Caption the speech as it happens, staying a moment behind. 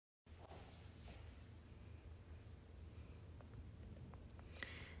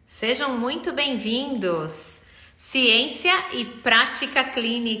Sejam muito bem-vindos! Ciência e prática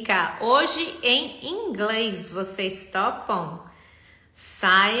clínica. Hoje em inglês, vocês topam?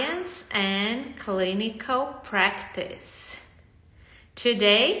 Science and Clinical Practice.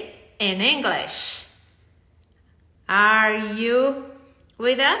 Today in English. Are you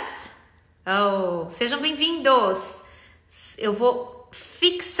with us? Oh, sejam bem-vindos! Eu vou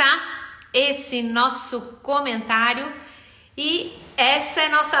fixar esse nosso comentário e essa é a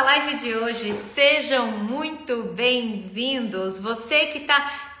nossa live de hoje. Sejam muito bem-vindos. Você que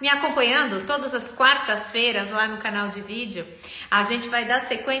está me acompanhando todas as quartas-feiras lá no canal de vídeo, a gente vai dar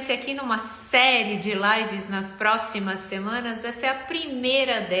sequência aqui numa série de lives nas próximas semanas. Essa é a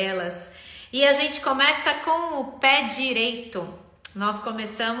primeira delas. E a gente começa com o pé direito. Nós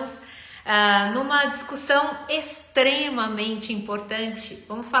começamos numa discussão extremamente importante.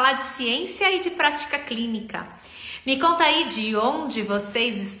 Vamos falar de ciência e de prática clínica. Me conta aí de onde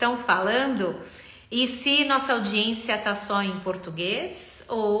vocês estão falando e se nossa audiência está só em português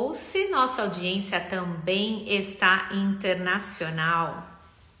ou se nossa audiência também está internacional.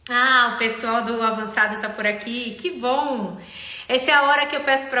 Ah, o pessoal do avançado está por aqui, que bom! Essa é a hora que eu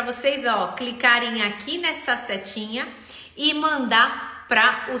peço para vocês, clicarem aqui nessa setinha e mandar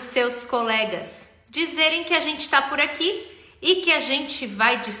para os seus colegas, dizerem que a gente está por aqui e que a gente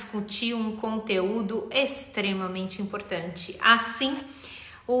vai discutir um conteúdo extremamente importante. Assim,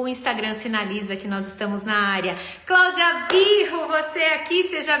 o Instagram sinaliza que nós estamos na área. Cláudia Birro, você aqui,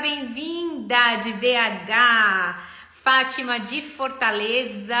 seja bem-vinda de BH. Fátima de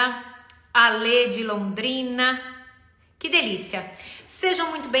Fortaleza, Ale de Londrina. Que delícia!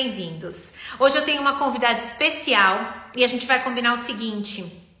 Sejam muito bem-vindos. Hoje eu tenho uma convidada especial e a gente vai combinar o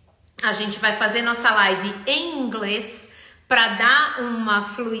seguinte. A gente vai fazer nossa live em inglês para dar uma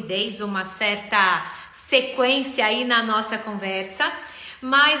fluidez, uma certa sequência aí na nossa conversa.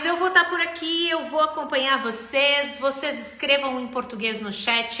 Mas eu vou estar por aqui, eu vou acompanhar vocês. Vocês escrevam em português no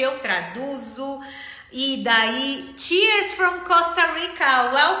chat, eu traduzo. E daí, cheers from Costa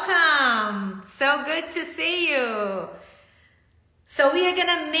Rica, welcome! So good to see you! So we are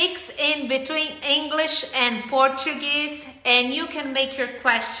gonna mix in between English and Portuguese, and you can make your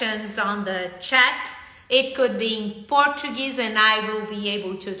questions on the chat. It could be in Portuguese and I will be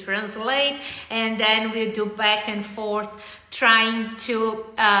able to translate, and then we'll do back and forth trying to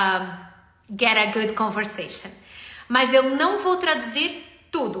get a good conversation. Mas eu não vou traduzir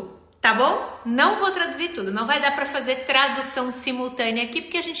tudo, tá bom? Não vou traduzir tudo, não vai dar para fazer tradução simultânea aqui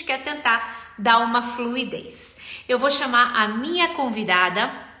porque a gente quer tentar dar uma fluidez. Eu vou chamar a minha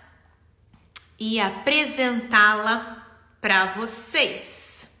convidada e apresentá-la para vocês.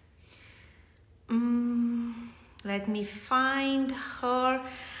 Let me find her.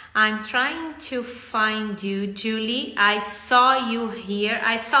 I'm trying to find you, Julie. I saw you here.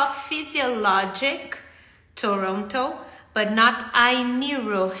 I saw Physio-Logic, Toronto, but not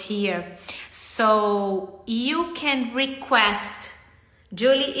iNeuro here. So you can request,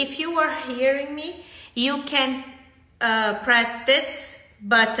 Julie, if you are hearing me, you can press this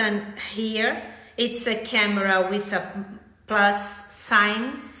button here. It's a camera with a plus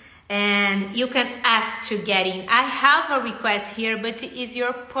sign. And you can ask to get in. I have a request here, but it is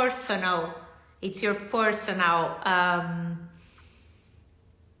your personal. It's your personal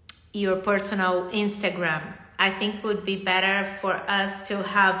Instagram. I think would be better for us to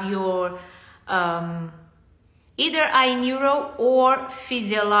have your either iNeuro or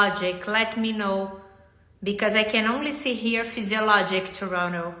Physio-Logic. Let me know because I can only see here Physio-Logic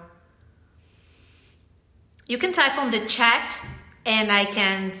Toronto. You can type on the chat and I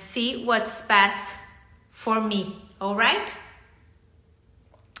can see what's best for me, all right?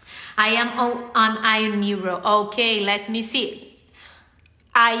 I am on iNeuro. Okay, let me see.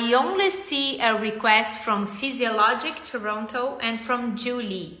 I only see a request from Physio-Logic Toronto and from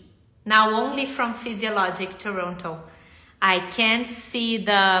Julie. Now only from Physio-Logic Toronto. I can't see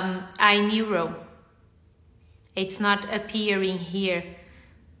the iNeuro. It's not appearing here.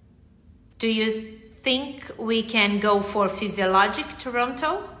 Do you think we can go for Physio-Logic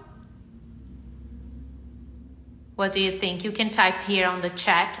Toronto? What do you think? You can type here on the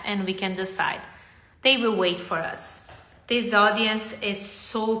chat and we can decide. They will wait for us. This audience is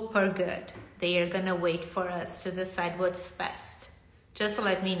super good. They are gonna wait for us to decide what's best. Just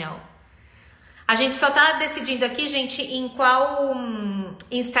let me know. A gente só tá decidindo aqui, gente, em qual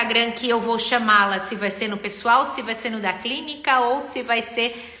Instagram que eu vou chamá-la. Se vai ser no pessoal, se vai ser no da clínica ou se vai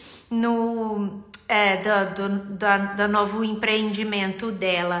ser no do novo empreendimento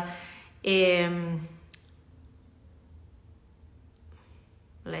dela.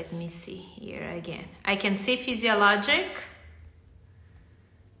 Let me see here again. I can see Physio-Logic.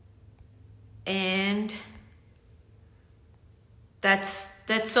 And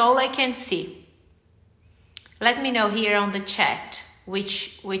that's all I can see. Let me know here on the chat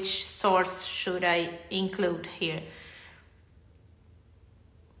which source should I include here.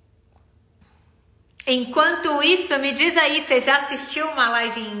 Enquanto isso, me diz aí, você já assistiu uma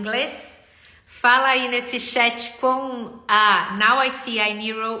live em inglês? Fala aí nesse chat com now I see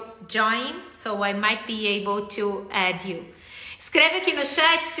iNeuro join, so I might be able to add you. Escreve aqui no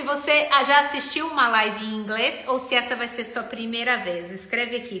chat se você já assistiu uma live em inglês ou se essa vai ser sua primeira vez.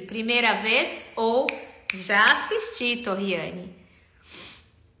 Escreve aqui, primeira vez ou já assisti, Torriane.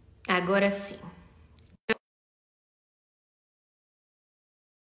 Agora sim.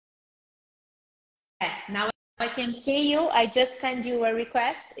 Now I can see you. I just send you a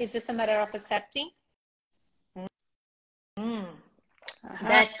request. It's just a matter of accepting.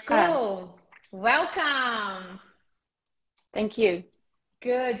 That's cool. Welcome. Thank you.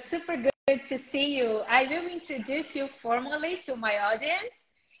 Good, super good to see you. I will introduce you formally to my audience,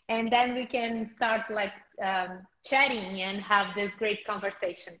 and then we can start like chatting and have this great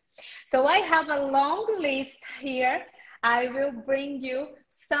conversation. So I have a long list here. I will bring you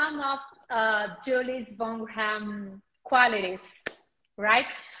some of Julie's von Ham qualities, right?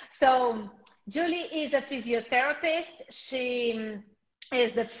 So Julie is a physiotherapist. She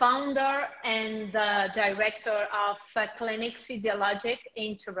is the founder and the director of Clinic Physio-Logic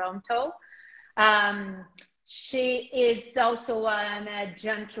in Toronto. She is also an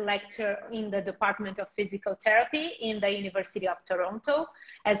adjunct lecturer in the Department of Physical Therapy in the University of Toronto,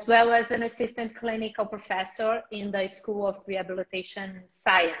 as well as an assistant clinical professor in the School of Rehabilitation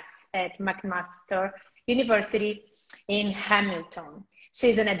Science at McMaster University in Hamilton.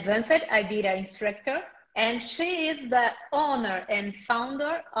 She's an advanced IBETA instructor, and she is the owner and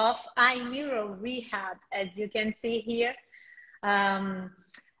founder of iNeuro Rehab, as you can see here.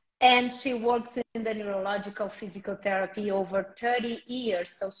 And she works in the neurological physical therapy over 30 years.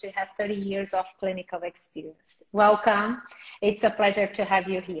 So she has 30 years of clinical experience. Welcome. It's a pleasure to have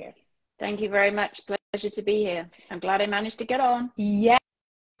you here. Thank you very much. Pleasure to be here. I'm glad I managed to get on. Yeah,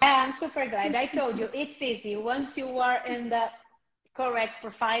 I'm super glad. I told you, it's easy. Once you are in the correct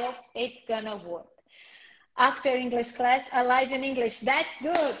profile, it's gonna work. After English class, a live in English. That's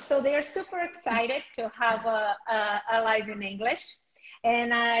good. So they are super excited to have a live in English.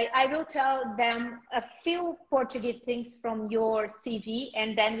 And I will tell them a few Portuguese things from your CV,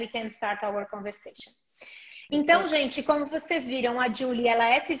 and then we can start our conversation. Então, gente, como vocês viram, a Julie, ela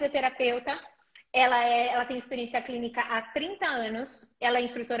é fisioterapeuta, ela tem experiência clínica há 30 anos, ela é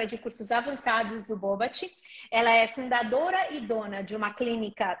instrutora de cursos avançados do Bobat, ela é fundadora e dona de uma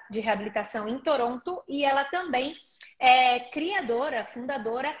clínica de reabilitação em Toronto, e ela também é criadora,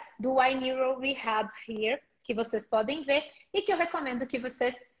 fundadora do iNeuro Rehab Here, que vocês podem ver e que eu recomendo que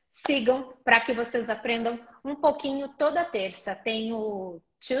vocês sigam para que vocês aprendam um pouquinho toda terça. Tem o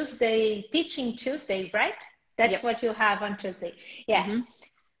Tuesday, Teaching Tuesday, right? That's what you have on Tuesday. Yeah.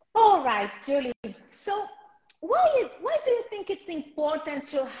 All right, Julie. So why do you think it's important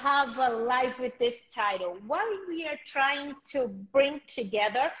to have a live with this title? Why we are trying to bring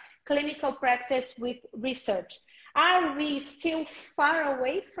together clinical practice with research? Are we still far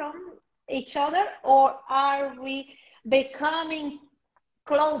away from each other, or are we becoming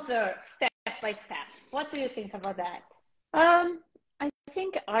closer step by step? What do you think about that? I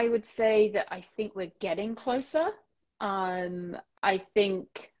think I would say that I think we're getting closer. I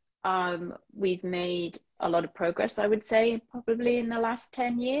think we've made a lot of progress, I would say, probably in the last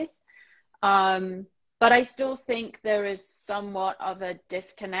 10 years. But I still think there is somewhat of a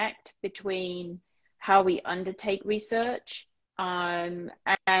disconnect between how we undertake research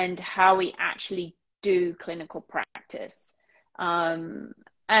and how we actually do clinical practice.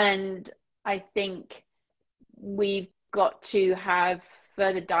 And I think we've got to have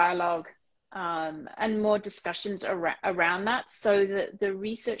further dialogue and more discussions around that, so that the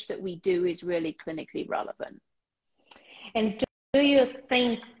research that we do is really clinically relevant. And do you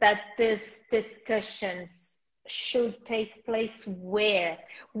think that these discussions should take place where?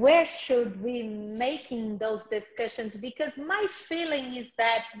 Where should we making those discussions? Because my feeling is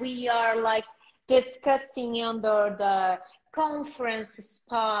that we are like discussing under the conference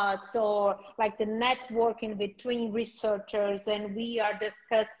spots or like the networking between researchers, and we are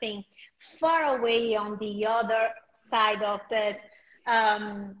discussing far away on the other side of this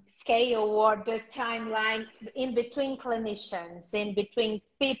scale or this timeline, in between clinicians, in between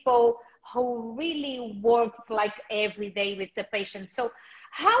people who really works like every day with the patient. So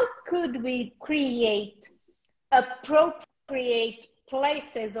how could we create appropriate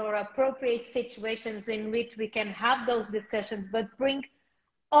places or appropriate situations in which we can have those discussions, but bring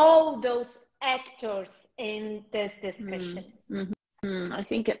all those actors in this discussion? I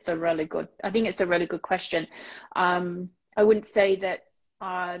think it's a really good question. I wouldn't say that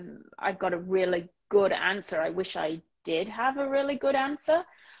I've got a really good answer. I wish I did have a really good answer.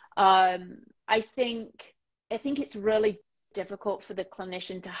 I think it's really difficult for the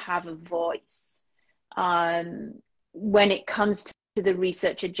clinician to have a voice when it comes to the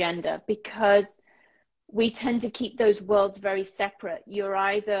research agenda, because we tend to keep those worlds very separate. You're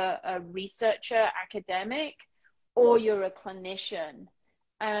either a researcher, academic, or you're a clinician.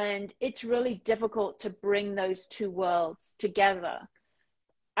 And it's really difficult to bring those two worlds together.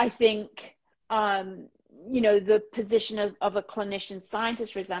 I think, the position of a clinician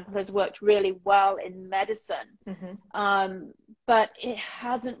scientist, for example, has worked really well in medicine, but it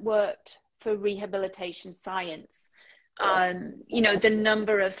hasn't worked for rehabilitation science. The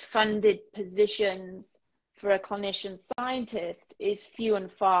number of funded positions for a clinician scientist is few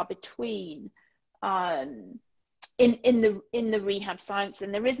and far between in the rehab science,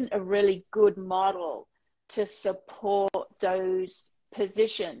 and there isn't a really good model to support those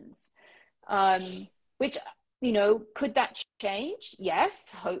positions. Which, could that change?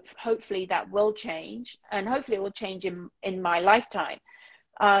 Yes, hopefully that will change, and hopefully it will change in my lifetime.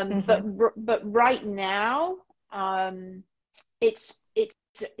 But right now, it's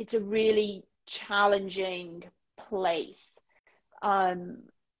a really challenging place.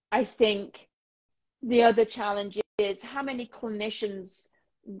 I think the other challenge is how many clinicians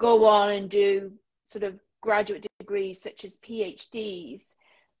go on and do sort of graduate degrees such as PhDs,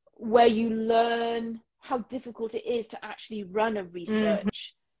 where you learn how difficult it is to actually run a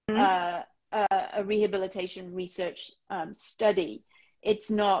research, a rehabilitation research study. It's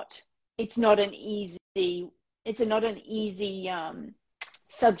not an easy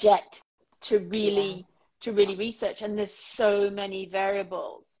subject to really research, and there's so many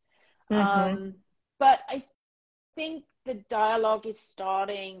variables. But I think the dialogue is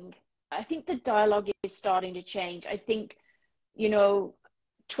starting. I think the dialogue is starting to change. I think,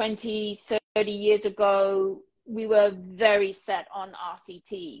 20, 30 years ago, we were very set on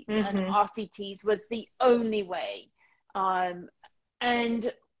RCTs, and RCTs was the only way.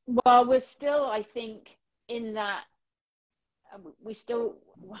 And while we're still, I think, in that, we're still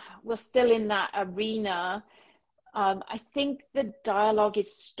in that arena, I think the dialogue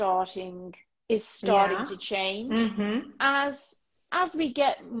is starting to change as we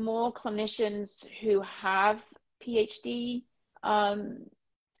get more clinicians who have PhD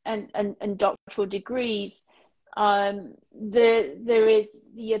and doctoral degrees. There is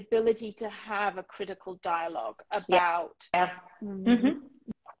the ability to have a critical dialogue about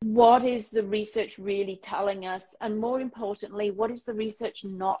what is the research really telling us, and more importantly, what is the research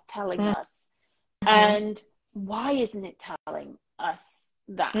not telling us, and why isn't it telling us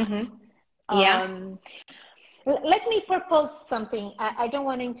that? Let me propose something. I don't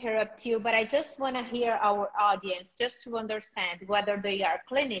want to interrupt you, but I just want to hear our audience just to understand whether they are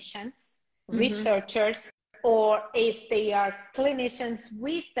clinicians, researchers, or if they are clinicians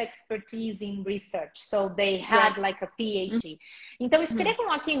with expertise in research. So they had like a PhD. Então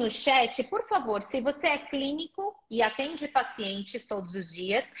escrevam aqui no chat, por favor, se você é clínico e atende pacientes todos os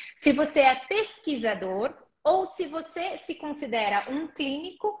dias, se você é pesquisador, ou se você se considera um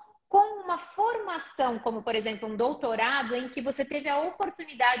clínico com uma formação, como por exemplo um doutorado, em que você teve a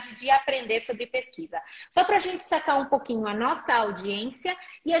oportunidade de aprender sobre pesquisa. Só para a gente sacar um pouquinho a nossa audiência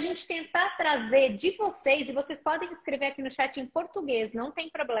e a gente tentar trazer de vocês, e vocês podem escrever aqui no chat em português, não tem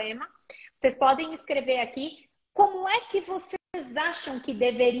problema, vocês podem escrever aqui como é que vocês acham que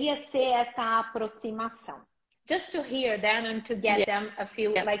deveria ser essa aproximação. Just to hear them and to get them a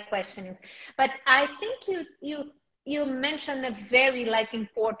few like questions. But I think you mentioned a very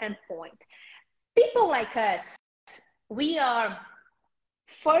important point. People like us, we are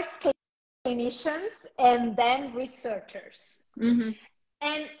first clinicians and then researchers.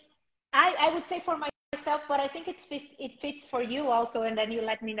 And I would say for myself, but I think it fits for you also, and then you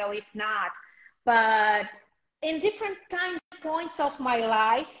let me know if not. But in different time points of my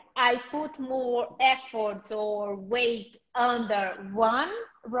life, I put more efforts or weight under one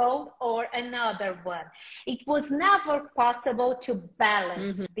role or another one. It was never possible to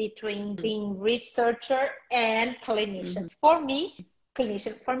balance between being researcher and clinicians. For me,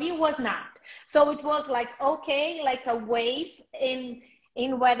 it was not. So it was like, okay, like a wave in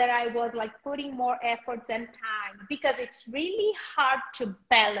whether I was like putting more efforts and time, because it's really hard to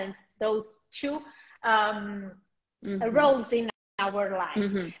balance those two roles in our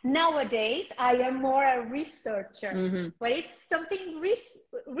life. Nowadays, I am more a researcher, but it's something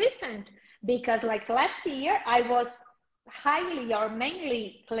recent, because like last year I was highly or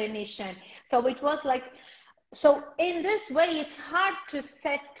mainly clinician. So it was like, so in this way, it's hard to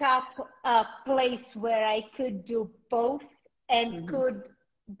set up a place where I could do both and could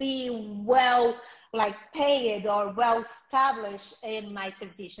be well, like paid or well established in my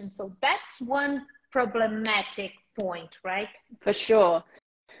position. So that's one problematic point, right? For sure.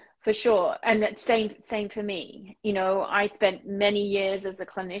 For sure. And that same for me. You know, I spent many years as a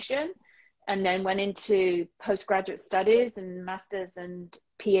clinician and then went into postgraduate studies and masters and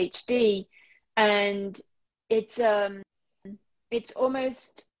PhD. And it's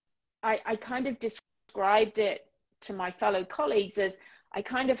almost, I kind of described it to my fellow colleagues as I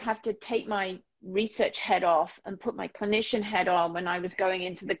kind of have to take my research head off and put my clinician head on when I was going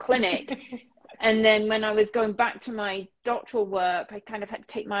into the clinic. And then when I was going back to my doctoral work, I kind of had to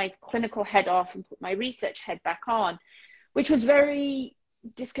take my clinical head off and put my research head back on, which was very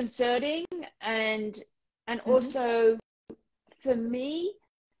disconcerting. And also for me,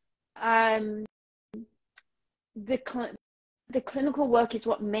 the clinical work is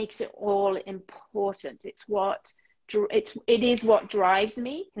what makes it all important. It is what drives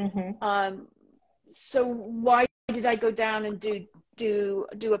me. So why did I go down and do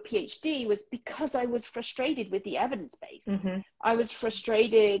a PhD was because I was frustrated with the evidence base. I was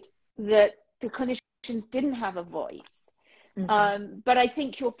frustrated that the clinicians didn't have a voice. But I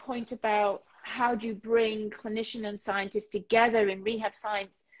think your point about how do you bring clinician and scientists together in rehab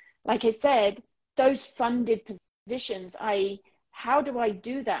science, like I said, those funded positions, how do I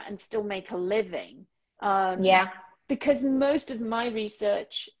do that and still make a living? Because most of my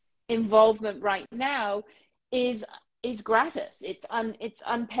research involvement right now is gratis. It's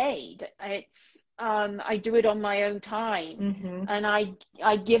unpaid. I do it on my own time, and I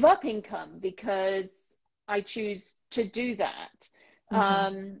give up income because I choose to do that.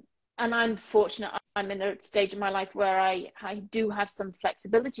 And I'm fortunate. I'm in a stage of my life where I do have some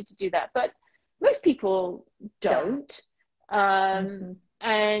flexibility to do that, but most people don't.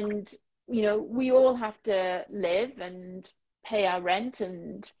 And you know, we all have to live and pay our rent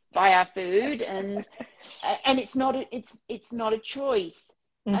and buy our food, and it's not a choice.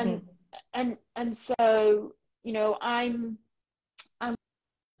 And so, you know, I'm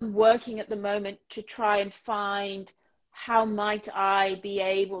working at the moment to try and find how might I be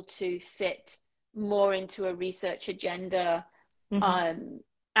able to fit more into a research agenda,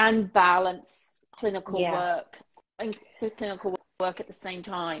 and balance clinical work and clinical work at the same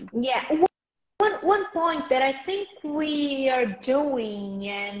time. One point that I think we are doing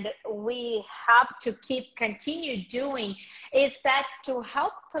and we have to continue doing is that to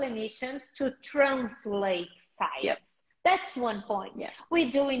help clinicians to translate science. That's one point. We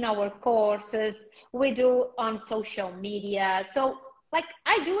do in our courses, we do on social media. So like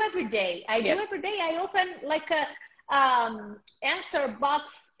I do every day. I open like a answer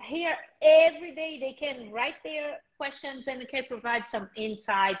box here every day. They can write their questions and can provide some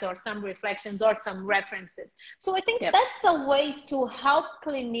insights or some reflections or some references. So I think that's a way to help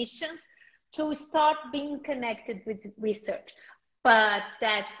clinicians to start being connected with research. But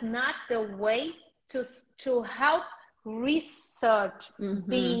that's not the way to help research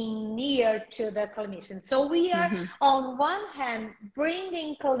being near to the clinician. So we are on one hand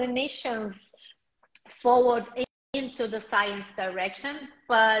bringing clinicians forward into the science direction,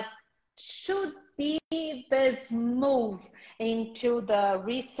 but should be this move into the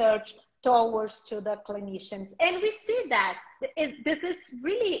research towards to the clinicians. And we see that this is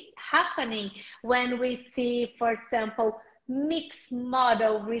really happening when we see, for example, mixed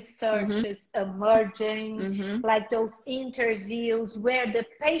model research is emerging, like those interviews where the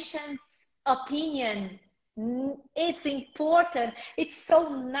patient's opinion it's important. It's so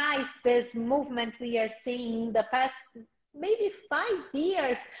nice, this movement we are seeing in the past maybe 5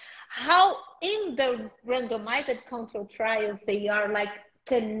 years, how in the randomized control trials they are like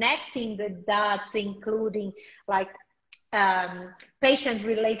connecting the dots, including like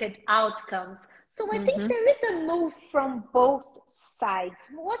patient-related outcomes. So I think there is a move from both sides.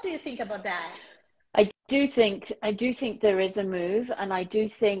 What do you think about that? I do think there is a move, and I do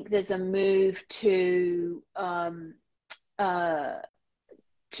think there's a move to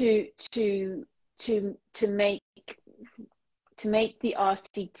make the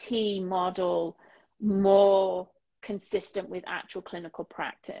RCT model more consistent with actual clinical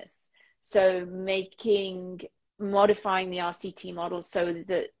practice. So modifying the RCT model so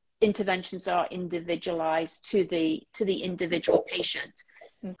that interventions are individualized to the individual patient.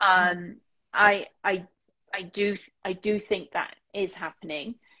 I do think that is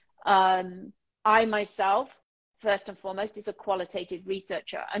happening. I myself, first and foremost, is a qualitative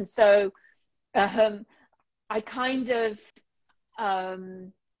researcher, and so I kind of,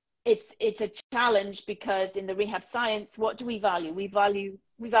 it's a challenge, because in the rehab science, what do we value? We value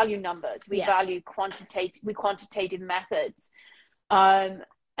numbers. We value quantitative methods.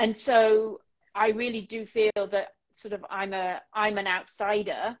 And so I really do feel that sort of I'm an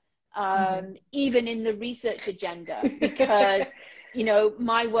outsider, even in the research agenda, because, you know,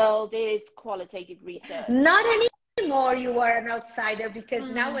 my world is qualitative research. Not anymore you are an outsider, because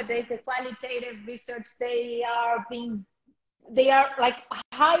nowadays the qualitative research, they are like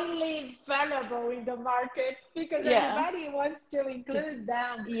highly valuable in the market, because everybody wants to include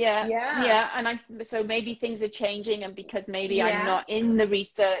them. And so maybe things are changing, and because maybe I'm not in the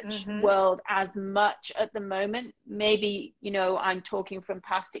research world as much at the moment, maybe, you know, I'm talking from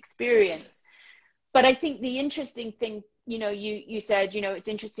past experience. But I think the interesting thing, you know, you said, you know, it's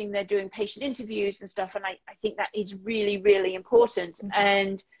interesting they're doing patient interviews and stuff, and I think that is really, really important.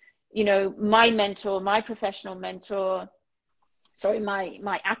 And, you know, my professional mentor,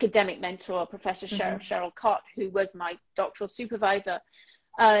 my academic mentor, Professor Cheryl Cott, who was my doctoral supervisor,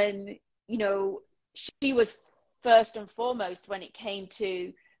 you know, she was first and foremost when it came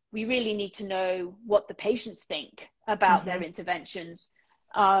to, we really need to know what the patients think about their interventions.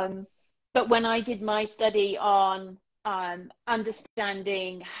 But when I did my study on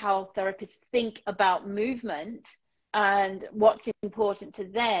understanding how therapists think about movement and what's important to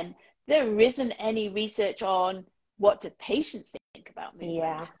them, there isn't any research on what do patients think about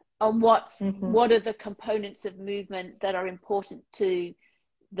movement, and what are the components of movement that are important to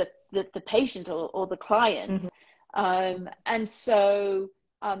the patient or the client. And so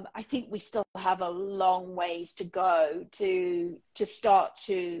I think we still have a long ways to go to start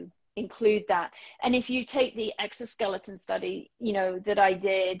to include that. And if you take the exoskeleton study, you know, that I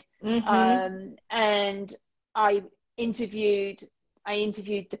did, and I interviewed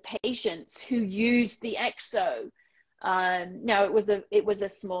the patients who used the exo. Now it was a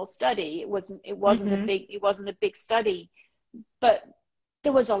small study. It wasn't a big study, but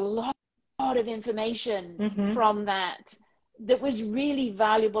there was a lot of information from that was really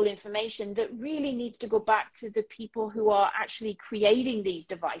valuable information that really needs to go back to the people who are actually creating these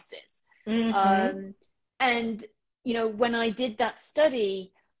devices. And, you know, when I did that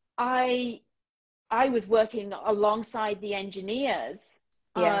study, I was working alongside the engineers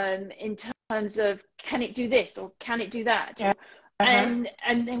in terms of, can it do this or can it do that? And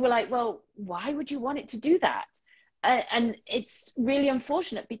they were like, well, why would you want it to do that? And it's really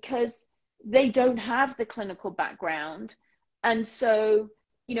unfortunate, because they don't have the clinical background. And so,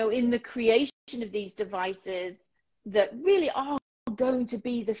 you know, in the creation of these devices that really are going to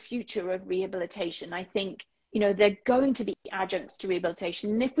be the future of rehabilitation, I think, you know, they're going to be adjuncts to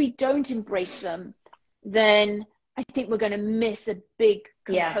rehabilitation. And if we don't embrace them, then I think we're going to miss a big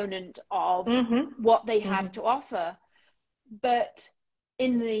component of what they have to offer. But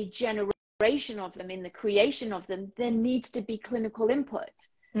in the generation of them, in the creation of them, there needs to be clinical input.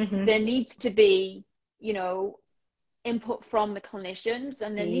 There needs to be, you know, input from the clinicians,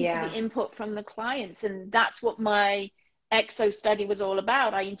 and there needs to be input from the clients. And that's what my exo study was all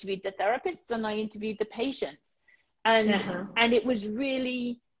about. I interviewed the therapists and I interviewed the patients, and it was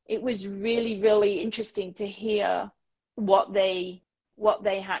really really interesting to hear what they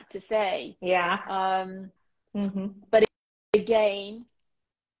had to say. But again,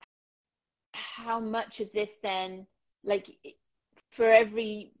 how much of this then, like, for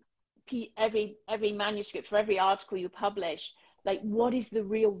every manuscript, for every article you publish, like, what is the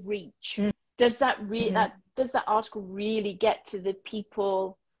real reach? Does that does that article really get to the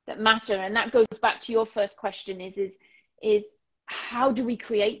people that matter? And that goes back to your first question, is how do we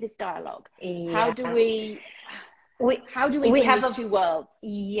create this dialogue? How do we bring these two worlds?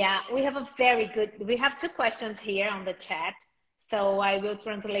 We have two questions here on the chat. So I will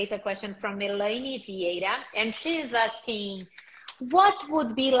translate a question from Elaine Vieira, and she is asking, what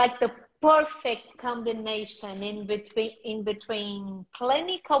would be like the perfect combination in between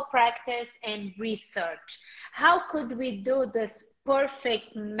clinical practice and research? How could we do this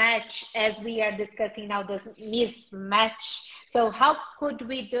perfect match, as we are discussing now, this mismatch? So how could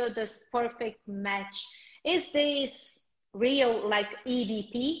we do this perfect match? Is this real, like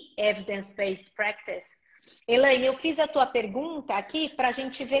EBP, evidence-based practice? Elaine, eu fiz a tua pergunta aqui para a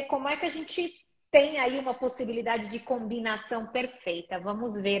gente ver como é que a gente tem aí uma possibilidade de combinação perfeita.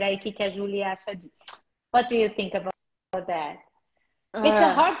 Vamos ver aí o que a Julia acha disso. What do you think about that? It's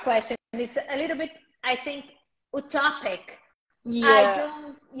a hard question. It's a little bit, I think, utopic.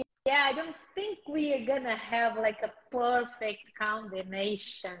 I don't think we are gonna have like a perfect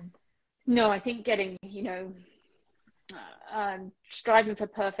combination. No, I think getting, you know, striving for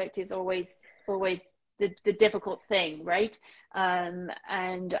perfect is always the difficult thing, right?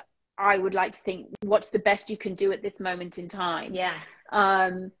 And I would like to think, what's the best you can do at this moment in time? Yeah.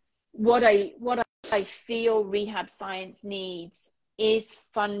 What I feel rehab science needs is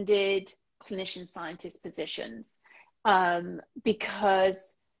funded clinician scientist positions,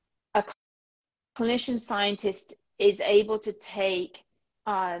 because a clinician scientist is able to take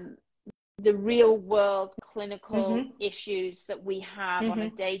the real world clinical issues that we have on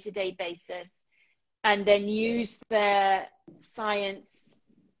a day-to-day basis, and then use their science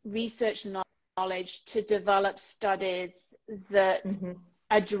research knowledge to develop studies that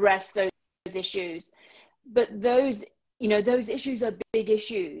address those issues. But those issues are big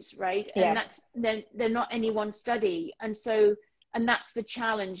issues, right? And they're not any one study. And that's the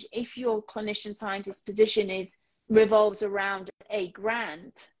challenge. If your clinician scientist position revolves around a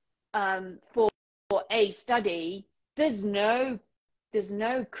grant for a study, there's no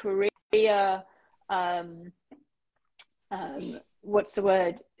career what's the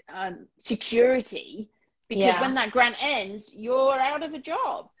word, security, because when that grant ends, you're out of a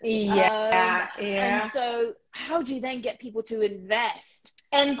job. And so how do you then get people to invest?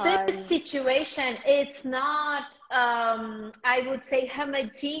 And this situation, it's not, I would say,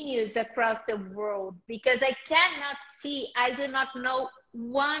 homogeneous across the world, because I do not know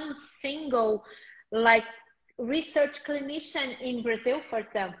one single like research clinician in Brazil, for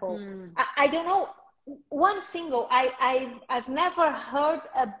example. I don't know one single. I've never heard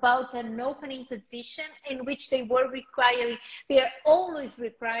about an opening position in which they are always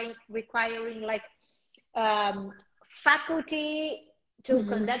requiring like faculty to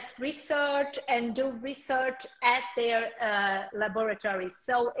conduct research and do research at their laboratories.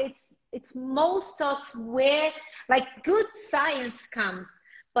 So it's most of where like good science comes,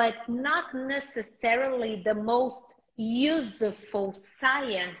 but not necessarily the most useful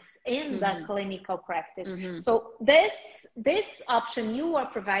science in the clinical practice. So this option you are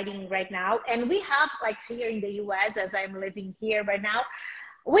providing right now, and we have like here in the US, as I'm living here right now,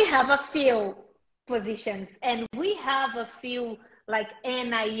 we have a few positions, and we have a few like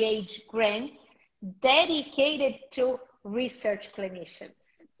NIH grants dedicated to research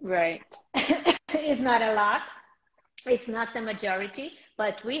clinicians. Right. It's not a lot, it's not the majority,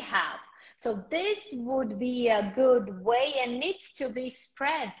 but we have. So this would be a good way, and needs to be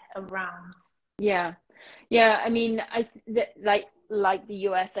spread around. Yeah. I mean, like the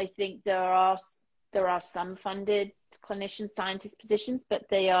US, I think there are some funded clinician scientist positions, but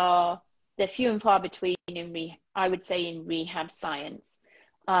they're few and far between I would say in rehab science.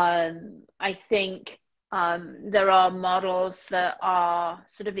 I think there are models that are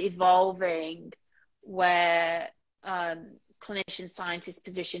sort of evolving where clinician scientist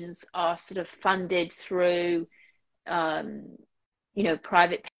positions are sort of funded through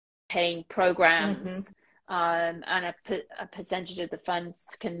private paying programs, and a percentage of the funds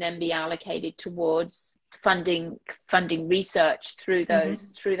can then be allocated towards funding research through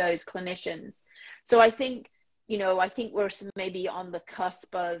those clinicians. So I think we're but on the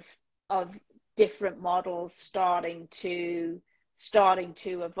cusp of different models starting to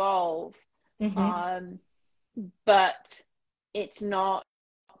evolve. But it's not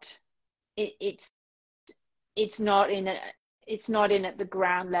in at the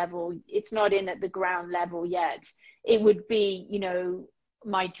ground level. It's not in at the ground level yet. It would be,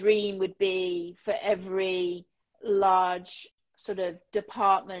 my dream would be for every large sort of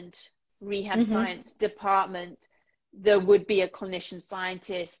department, rehab science department, there would be a clinician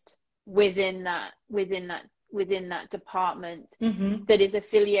scientist within that department that is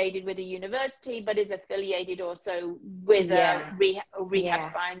affiliated with a university, but is affiliated also with a rehab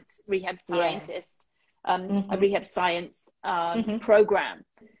scientist, a rehab science program.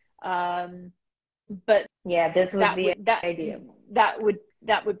 But this would be ideal.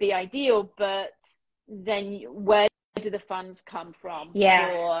 That would be ideal, but then where do the funds come from for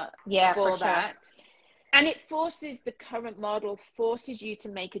that? Sure. And it the current model forces you to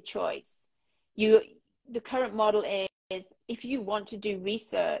make a choice. The current model is, if you want to do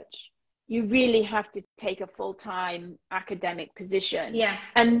research, you really have to take a full-time academic position.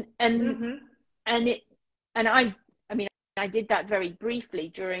 I did that very briefly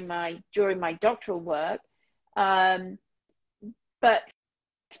during my doctoral work, but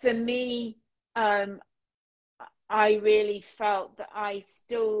for me, I really felt that I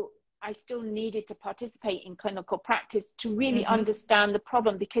still needed to participate in clinical practice to really understand the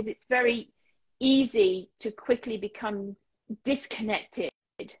problem, because it's very easy to quickly become disconnected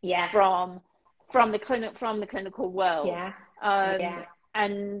from the clinical world.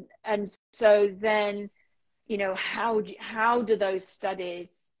 And so then, how do those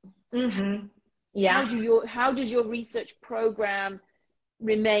studies Yeah. How does your research program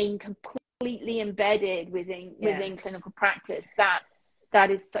remain completely embedded within clinical practice?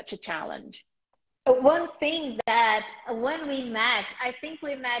 That is such a challenge. One thing that when we met, I think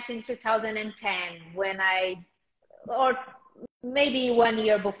we met in 2010 or maybe 1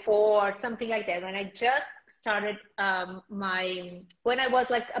 year before, or something like that, when I just started when I was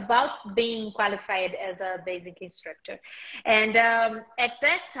like about being qualified as a basic instructor. And at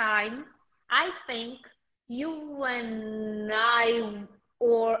that time, I think you and I,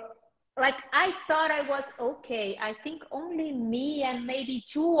 or like, I thought I was okay. I think only me and maybe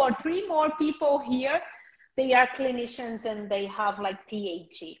 2 or 3 more people here, they are clinicians and they have like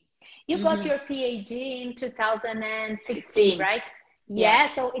PhD. You got your PhD in 2016, 16. right? Yeah,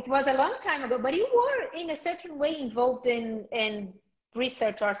 so it was a long time ago, but you were in a certain way involved in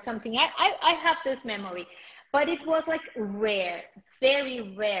research or something. I have this memory, but it was like rare,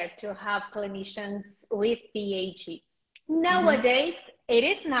 very rare to have clinicians with PhD. Nowadays, it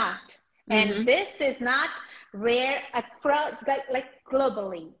is not. And this is not rare across, like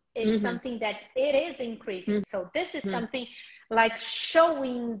globally. It's something that it is increasing. So this is something like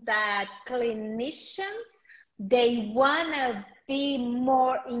showing that clinicians, they want to be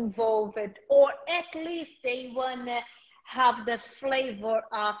more involved, or at least they want to have the flavor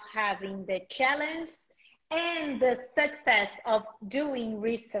of having the challenge and the success of doing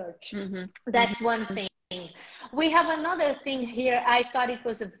research. That's one thing. We have another thing here. I thought it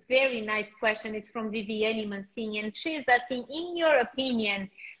was a very nice question. It's from Viviane Mancini, and she's asking, in your opinion,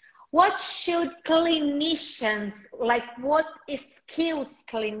 what should clinicians, like what skills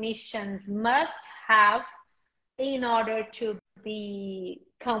clinicians must have in order to be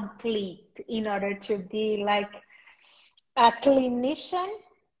complete, in order to be like a clinician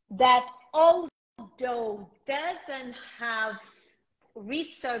that, although doesn't have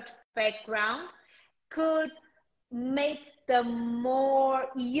research background, could make the more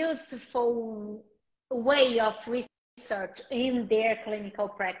useful way of research in their clinical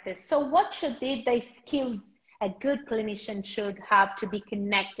practice? So what should be the skills a good clinician should have to be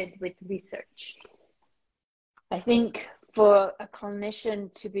connected with research? I think for a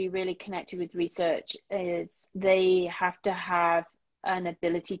clinician to be really connected with research is they have to have an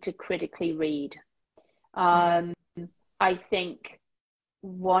ability to critically read. I think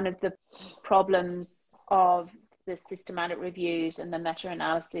one of the problems of the systematic reviews and the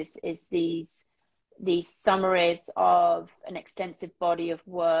meta-analysis is these summaries of an extensive body of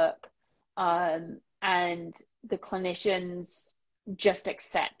work, and the clinicians just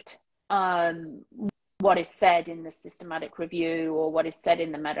accept what is said in the systematic review, or what is said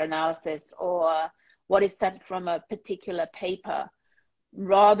in the meta-analysis, or what is said from a particular paper,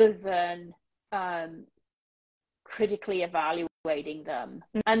 rather than critically evaluating them.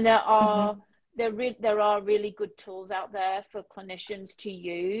 And there are really good tools out there for clinicians to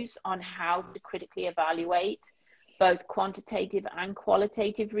use on how to critically evaluate both quantitative and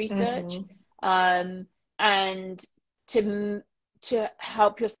qualitative research, and to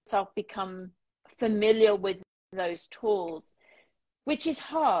help yourself become familiar with those tools, which is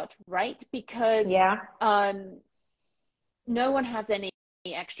hard, right? Because no one has any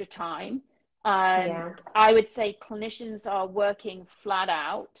extra time. I would say clinicians are working flat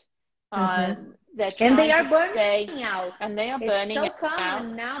out. They're trying they are to burning out. And they are burning out. It's so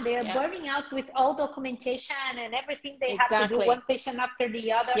common now. They are burning out with all documentation and everything they have to do, one patient after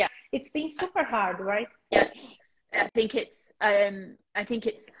the other. It's been super hard, right? I think it's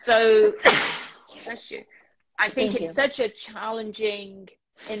so bless you. I think it's such a challenging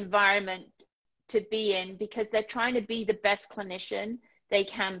environment to be in, because they're trying to be the best clinician they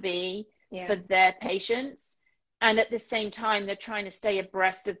can be for their patients, and at the same time they're trying to stay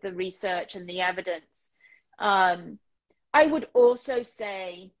abreast of the research and the evidence. I would also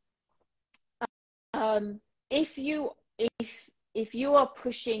say, if you are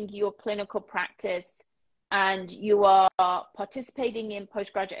pushing your clinical practice and you are participating in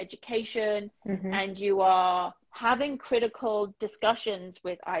postgraduate education, and you are having critical discussions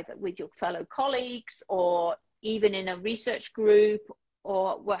with either with your fellow colleagues, or even in a research group,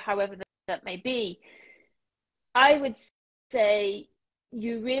 or however that may be, I would say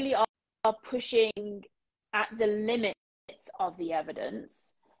you really are pushing at the limits of the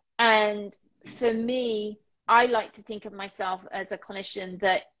evidence. And for me, I like to think of myself as a clinician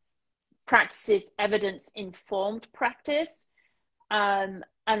that practices evidence-informed practice, and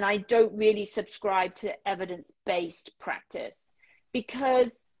I don't really subscribe to evidence-based practice,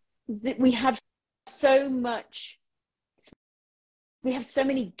 because we have so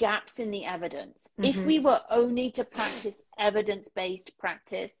many gaps in the evidence. If we were only to practice evidence-based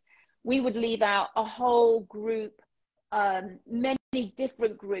practice, we would leave out a whole group, many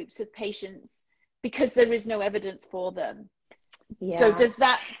different groups of patients because there is no evidence for them. Yeah. So does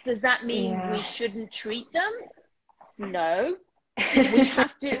that mean Yeah. we shouldn't treat them? No. We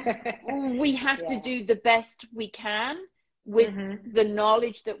have to Yeah. do the best we can with the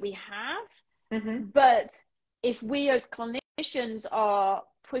knowledge that we have. But if we as clinicians are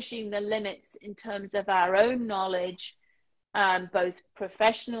pushing the limits in terms of our own knowledge, both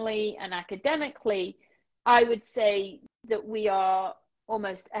professionally and academically, I would say that we are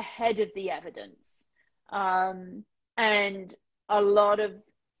almost ahead of the evidence. And a lot of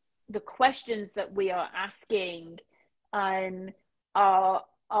the questions that we are asking are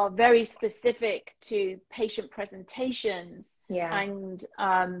very specific to patient presentations and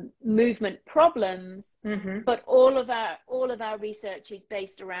movement problems, but all of our research is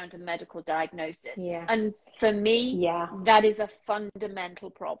based around a medical diagnosis. And for me, that is a fundamental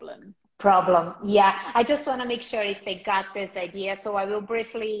problem. Yeah, I just want to make sure if they got this idea, so I will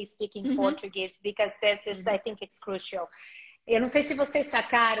briefly speak in Portuguese because this is, I think it's crucial. Eu não sei se vocês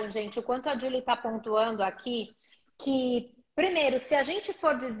sacaram, gente, o quanto a Julie está pontuando aqui, que, primeiro, se a gente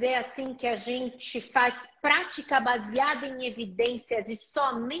for dizer assim que a gente faz prática baseada em evidências e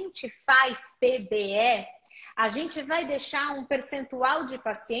somente faz PBE, a gente vai deixar um percentual de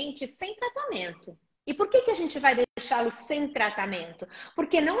pacientes sem tratamento. E por que a gente vai deixá-los sem tratamento?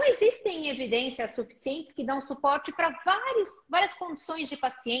 Porque não existem evidências suficientes que dão suporte para várias condições de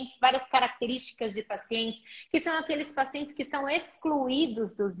pacientes, várias características de pacientes, que são aqueles pacientes que são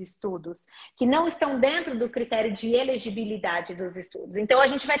excluídos dos estudos, que não estão dentro do critério de elegibilidade dos estudos. Então, a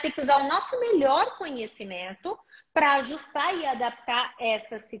gente vai ter que usar o nosso melhor conhecimento para ajustar e adaptar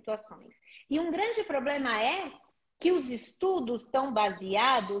essas situações. E um grande problema é que os estudos estão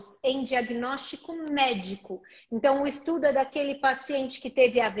baseados em diagnóstico médico. Então, o estudo é daquele paciente que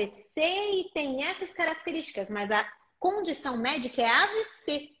teve AVC e tem essas características, mas a condição médica é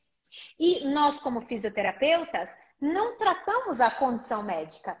AVC. E nós, como fisioterapeutas, não tratamos a condição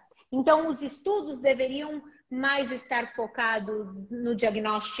médica. Então, os estudos deveriam mais estar focados no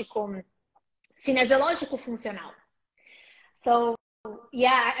diagnóstico cinesiológico funcional. So,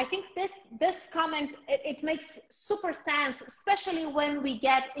 yeah, I think this comment, it makes super sense, especially when we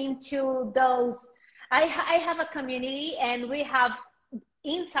get into those. I have a community, and we have,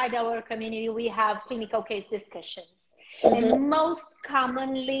 inside our community, we have clinical case discussions. And most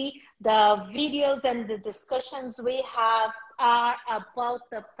commonly, the videos and the discussions we have are about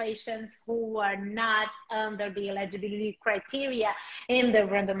the patients who are not under the eligibility criteria in the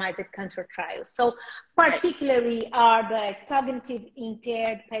randomized control trials. So particularly are the cognitive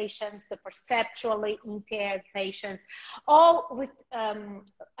impaired patients, the perceptually impaired patients, all with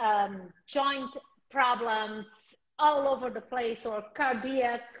joint problems all over the place, or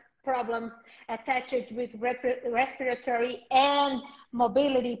cardiac problems attached with respiratory and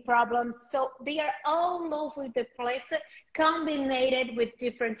mobility problems. So they are all over the place, combined with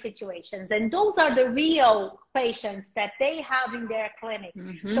different situations. And those are the real patients that they have in their clinic.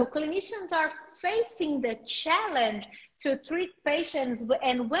 So clinicians are facing the challenge to treat patients.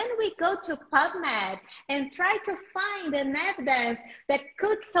 And when we go to PubMed and try to find an evidence that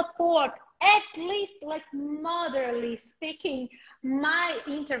could support, at least like moderately speaking, my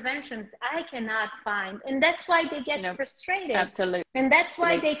interventions, I cannot find. And that's why they get frustrated. Absolutely. And that's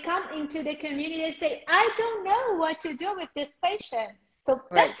why they come into the community and say, I don't know what to do with this patient. So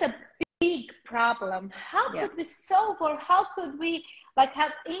that's a big problem. How could we solve, or how could we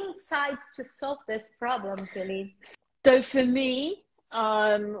have insights to solve this problem, Julie? So for me,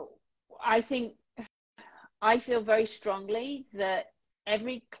 I think I feel very strongly that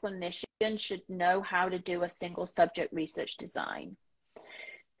every clinician should know how to do a single subject research design.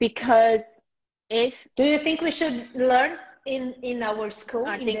 Because do you think we should learn in our school?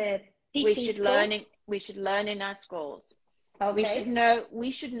 I think we should learn in our schools. Okay.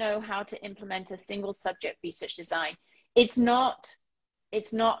 We should know how to implement a single subject research design. It's not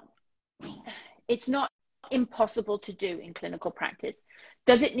impossible to do in clinical practice.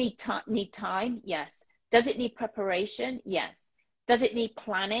 Does it need time? Yes. Does it need preparation? Yes. Does it need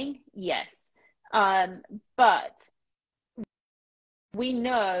planning? Yes. But we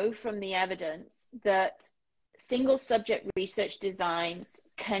know from the evidence that single subject research designs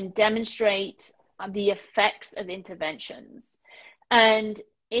can demonstrate the effects of interventions. And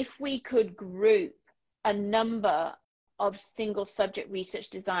if we could group a number of single subject research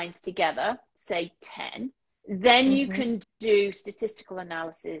designs together, say 10, then you can do statistical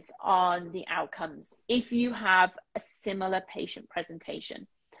analysis on the outcomes if you have a similar patient presentation.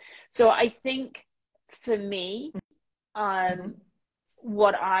 So I think for me,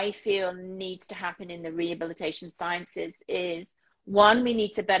 what I feel needs to happen in the rehabilitation sciences is, one, we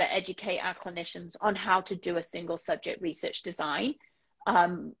need to better educate our clinicians on how to do a single subject research design,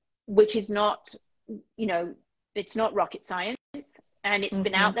 which is not, you know, it's not rocket science, and it's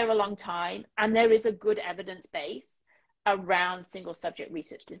been out there a long time, and there is a good evidence base around single subject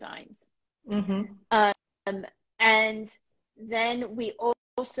research designs. And then we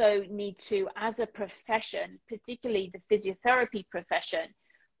also need to, as a profession, particularly the physiotherapy profession,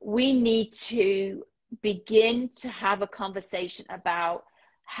 we need to begin to have a conversation about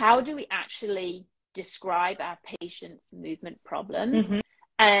how do we actually describe our patients' movement problems,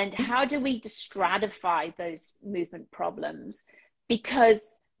 and how do we stratify those movement problems,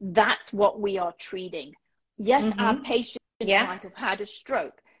 because that's what we are treating. Yes, our patient might have had a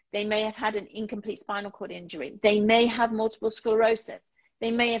stroke. They may have had an incomplete spinal cord injury. They may have multiple sclerosis.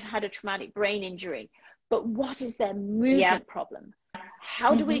 They may have had a traumatic brain injury. But what is their movement problem?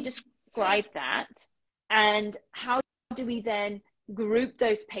 How do we describe that? And how do we then group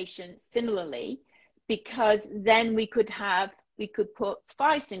those patients similarly? Because then we could put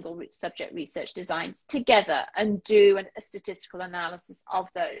 5 single subject research designs together and do a statistical analysis of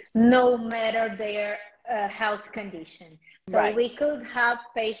those. No matter their health condition. So we could have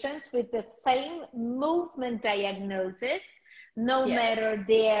patients with the same movement diagnosis, no matter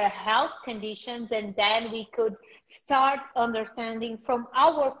their health conditions, and then we could start understanding from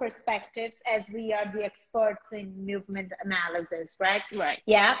our perspectives, as we are the experts in movement analysis, right?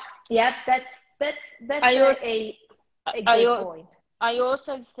 Yeah, that's a good point. I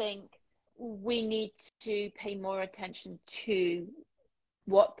also think we need to pay more attention to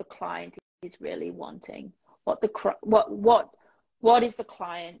what the client is really wanting. What is the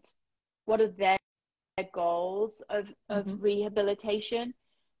client? What are their goals of rehabilitation?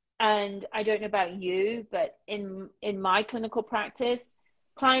 And I don't know about you, but in my clinical practice,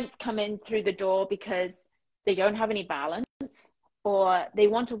 clients come in through the door because they don't have any balance, or they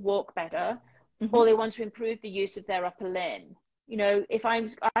want to walk better, or they want to improve the use of their upper limb. You know, if I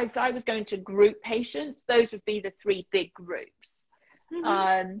was going to group patients, those would be the 3 big groups.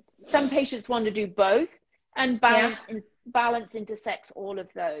 Some patients want to do both, and balance intersects all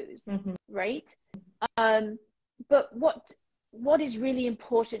of those, right? But what is really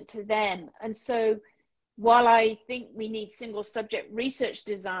important to them? And so while I think we need single subject research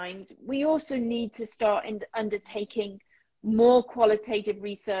designs, we also need to start undertaking more qualitative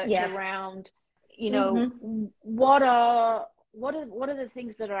research around, you know, what are the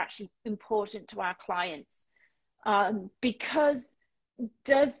things that are actually important to our clients? Because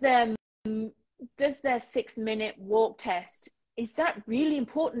does their 6-minute walk test, is that really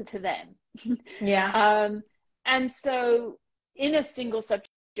important to them? And so in a single subject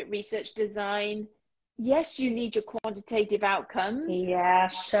research design, yes, you need your quantitative outcomes.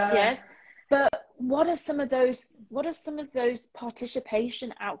 Yes. But what are some of those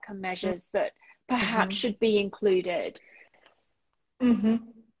participation outcome measures that perhaps should be included?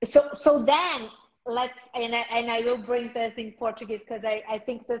 So then let's, and I will bring this in Portuguese, because I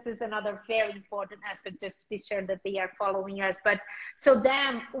think this is another very important aspect, just to be sure that they are following us. But so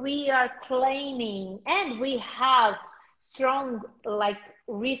then we are claiming, and we have strong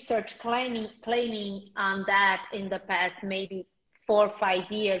research claiming on that in the past maybe 4 or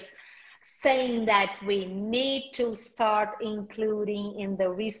 5 years, saying that we need to start including in the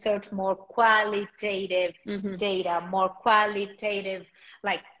research more qualitative data, more qualitative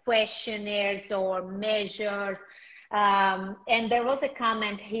questionnaires or measures. And there was a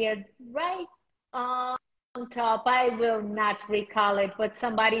comment here right on top, I will not recall it, but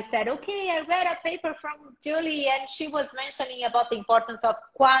somebody said, okay, I read a paper from Julie and she was mentioning about the importance of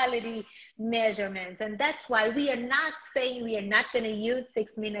quality measurements. And that's why we are not saying we are not going to use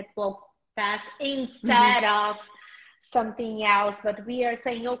 6-minute walk test instead of something else, but we are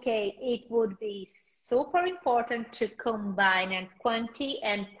saying, okay, it would be super important to combine and quantity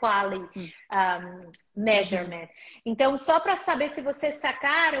and quality measurement. Então, só para saber se vocês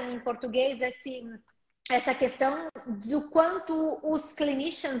sacaram em português essa questão do quanto os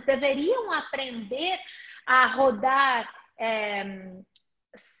clinicians deveriam aprender a rodar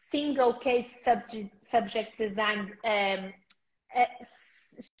single case subject design,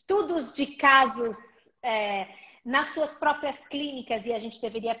 estudos de casos nas suas próprias clínicas, e a gente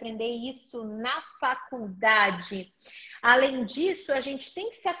deveria aprender isso na faculdade. Além disso, a gente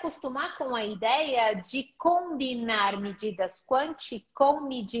tem que se acostumar com a ideia de combinar medidas quanti com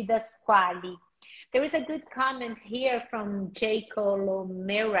medidas quali. There is a good comment here from Jay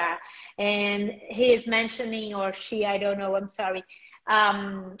Colomera, and he is mentioning, or she, I don't know, I'm sorry,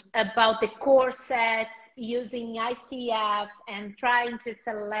 about the corsets, using ICF and trying to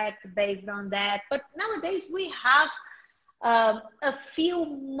select based on that. But nowadays we have a few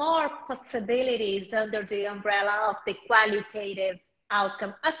more possibilities under the umbrella of the qualitative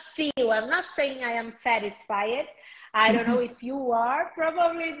outcome. A few. I'm not saying I am satisfied. I don't know if you are,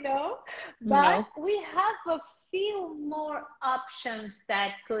 probably no, but we have a few more options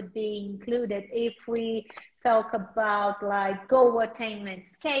that could be included if we talk about like goal attainment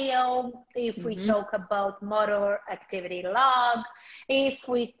scale, if we talk about motor activity log, if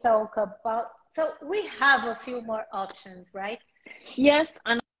we talk about, so we have a few more options, right? Yes,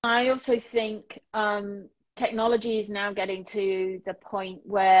 and I also think technology is now getting to the point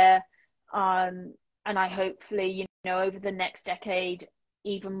where, and I hopefully, over the next decade,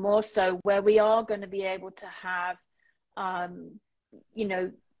 even more so, where we are going to be able to have,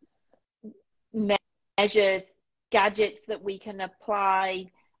 measures, gadgets that we can apply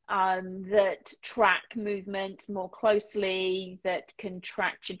that track movement more closely, that can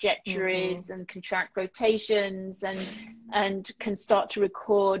track trajectories and can track rotations and can start to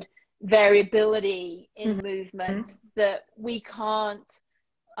record variability in movement that we can't,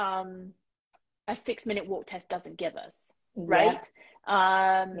 a 6-minute walk test doesn't give us, right?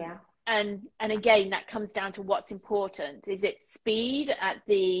 And again, that comes down to what's important. Is it speed at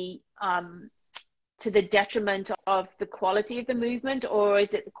the to the detriment of the quality of the movement, or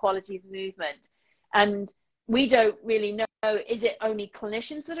is it the quality of the movement? And we don't really know. Is it only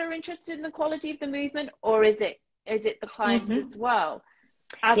clinicians that are interested in the quality of the movement, or is it the clients as well?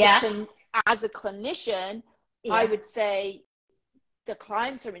 As a clinician, I would say the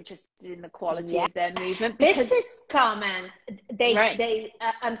clients are interested in the quality of their movement, because this is common.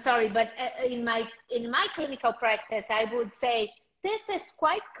 I'm sorry, but in my clinical practice, I would say this is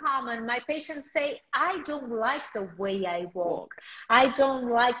quite common. My patients say, I don't like the way I walk. I don't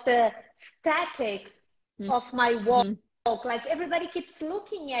like the statics of my walk. Like everybody keeps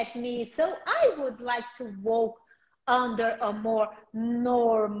looking at me. So I would like to walk under a more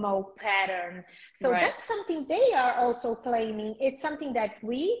normal pattern. So that's something they are also claiming. It's something that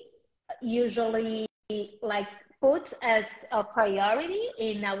we usually like put as a priority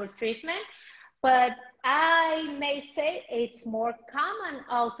in our treatment, but I may say it's more common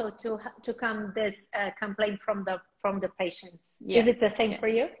also to come this complaint from the patients. Is it the same for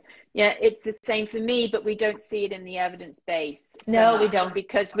you? Yeah, it's the same for me, but we don't see it in the evidence base. No, we don't,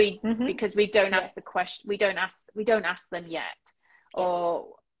 because we don't ask the question. We don't ask them yet, or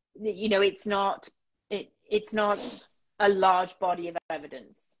it's not a large body of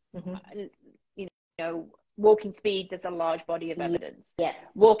evidence. Walking speed, there's a large body of evidence.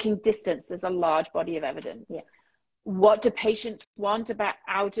 Walking distance, there's a large body of evidence. What do patients want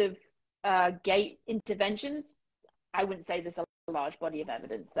out of gait interventions? I wouldn't say there's a large body of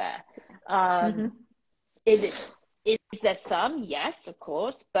evidence there. Is there some? Yes, of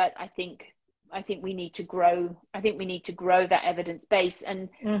course, but I think we need to grow. I think we need to grow that evidence base, and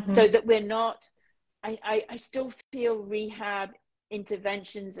so that we're not. I still feel rehab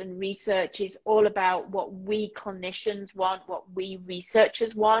interventions and research is all about what we clinicians want, what we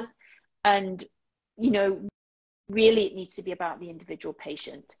researchers want, and really it needs to be about the individual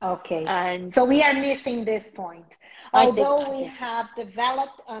patient. And so we are missing this point. Although we have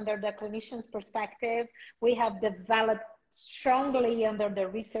developed under the clinician's perspective, we have developed strongly under the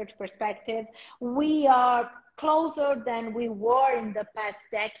research perspective, we are closer than we were in the past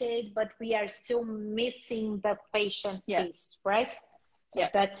decade, but we are still missing the patient piece, right? So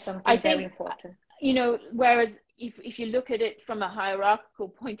that's something very important. Whereas if you look at it from a hierarchical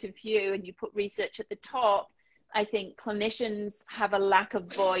point of view and you put research at the top, I think clinicians have a lack of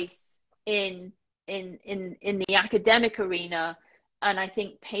voice in the academic arena, and I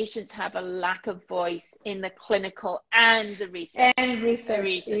think patients have a lack of voice in the clinical and the research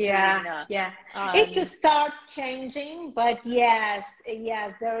arena. It's a start changing, but yes,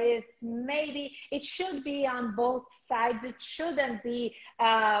 there is, maybe it should be on both sides. It shouldn't be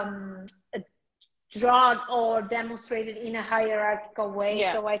drawn or demonstrated in a hierarchical way.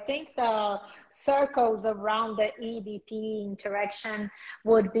 So I think the circles around the EBP interaction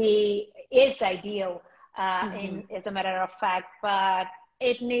is ideal, as a matter of fact, but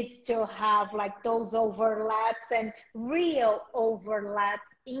it needs to have like those overlaps and real overlap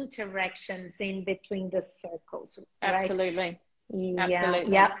interactions in between the circles. Right? Absolutely.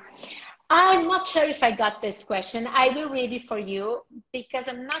 I'm not sure if I got this question. I will read it for you because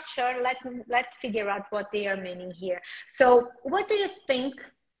I'm not sure. Let's figure out what they are meaning here. So what do you think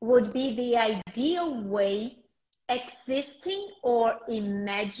would be the ideal way, existing or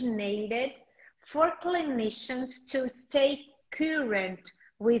imagined, for clinicians to stay current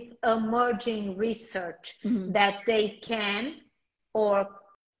with emerging research Mm-hmm. that they can or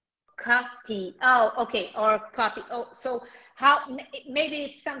copy. Oh, okay, or copy. Oh, so how maybe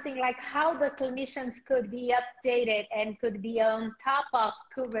it's something like how the clinicians could be updated and could be on top of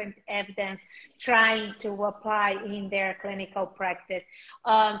current evidence, trying to apply in their clinical practice.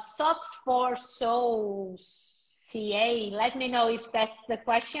 SOX for so CA. Let me know if that's the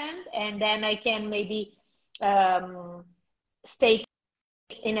question, and then I can maybe state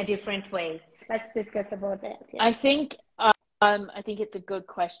in a different way. Let's discuss about that. Yeah. I think it's a good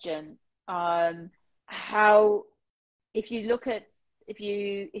question. How if you look at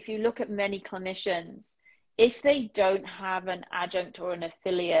many clinicians, if they don't have an adjunct or an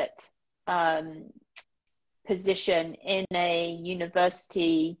affiliate position in a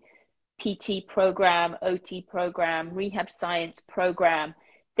university PT program, OT program, rehab science program,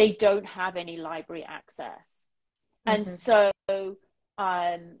 they don't have any library access. And so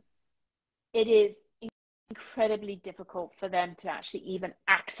it is incredibly difficult for them to actually even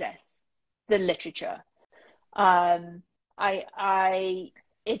access the literature.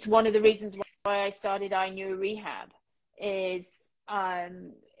 It's one of the reasons why I started iNeuro Rehab is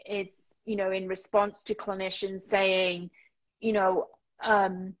it's, you know, in response to clinicians saying, you know,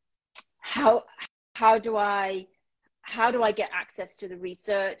 how do I get access to the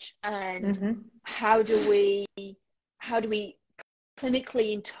research, and how do we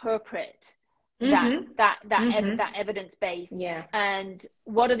clinically interpret that evidence base, and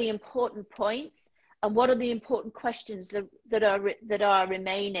what are the important points and what are the important questions that are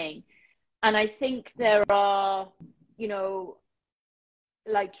remaining. And I think there are, you know,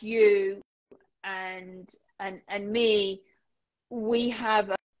 like you and me, we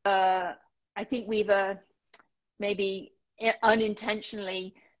have I think we've maybe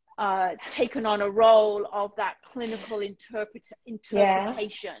unintentionally taken on a role of that clinical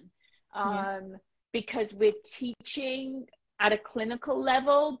interpretation. Because we're teaching at a clinical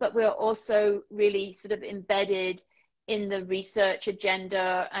level, but we're also really sort of embedded in the research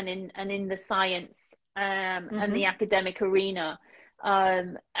agenda and in the science and the academic arena.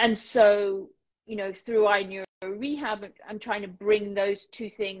 And so, you know, through iNeuro Rehab, I'm trying to bring those two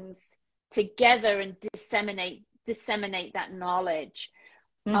things together and disseminate that knowledge.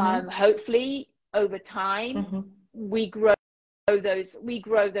 Hopefully over time we grow those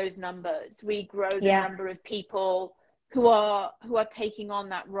numbers, we grow the number of people who are taking on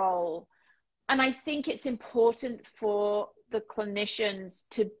that role. And I think it's important for the clinicians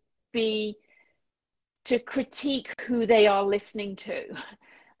to critique who they are listening to,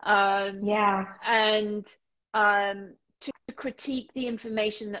 and to critique the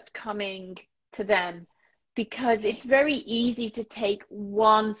information that's coming to them, because it's very easy to take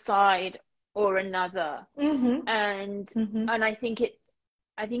one side or another. And I think it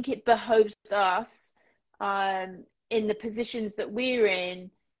behoves us in the positions that we're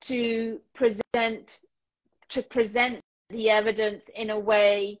in to present the evidence in a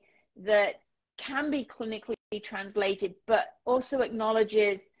way that can be clinically translated, but also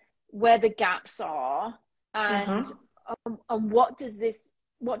acknowledges where the gaps are, and what does this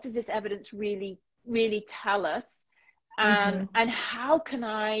evidence really tell us, and how can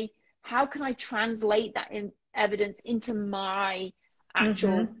I translate that evidence into my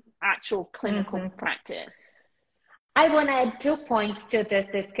actual clinical practice. I want to add 2 points to this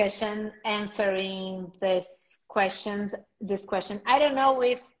discussion, answering this question. I don't know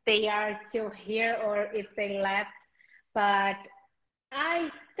if they are still here or if they left, but I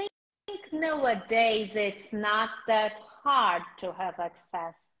think nowadays it's not that hard to have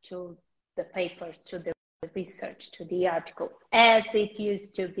access to the papers, to the research, to the articles, as it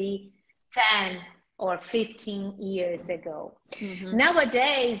used to be 10 or 15 years ago.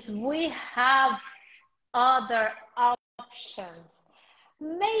 Nowadays, we have other options.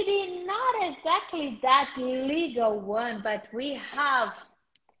 Maybe not exactly that legal one, but we have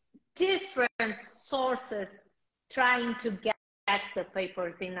different sources trying to get the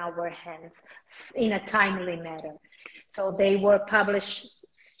papers in our hands in a timely manner. So they were published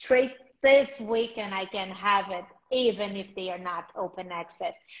straight this week, and I can have it even if they are not open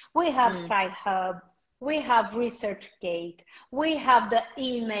access. We have SciHub, we have ResearchGate, we have the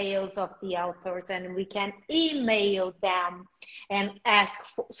emails of the authors, and we can email them and ask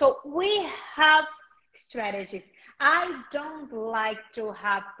for. So we have strategies. I don't like to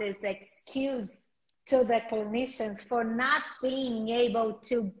have this excuse to the clinicians for not being able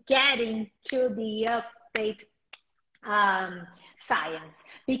to get into the update science,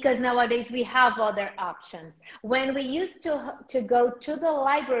 because nowadays we have other options. When we used to go to the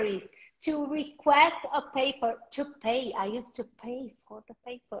libraries to request a paper, to pay. I used to pay for the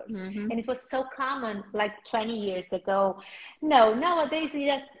papers, and it was so common like 20 years ago. No, nowadays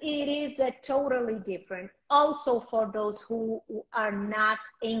it is a totally different. Also for those who are not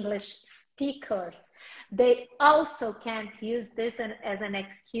English speakers, they also can't use this as an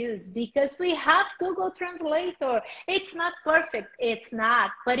excuse, because we have Google Translator. It's not perfect, it's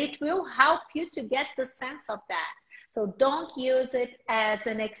not, but it will help you to get the sense of that. So don't use it as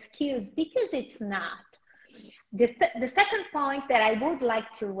an excuse, because it's not. The second point that I would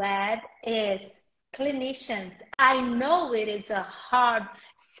like to add is clinicians. I know it is a hard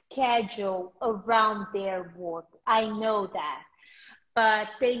schedule around their work. I know that. But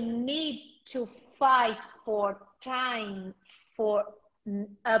they need to fight for time for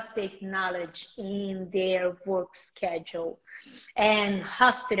update knowledge in their work schedule. And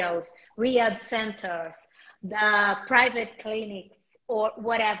hospitals, rehab centers, the private clinics, or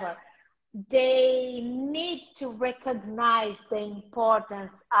whatever, they need to recognize the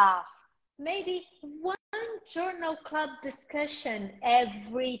importance of maybe one journal club discussion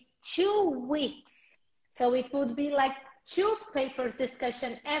every 2 weeks. So it would be like 2 papers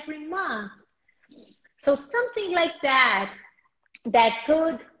discussion every month. So something like that, that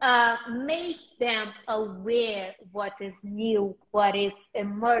could make them aware what is new, what is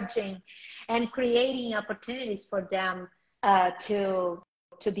emerging, and creating opportunities for them to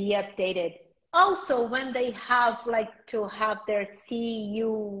be updated. Also, when they have like to have their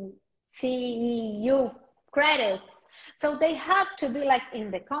CEU credits, so they have to be like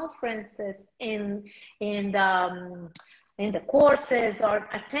in the conferences, in the courses, or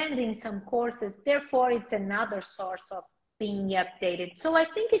attending some courses. Therefore, it's another source of being updated. So I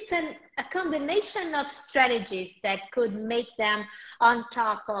think it's a combination of strategies that could make them on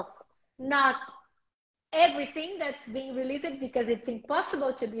top of not everything that's being released, because it's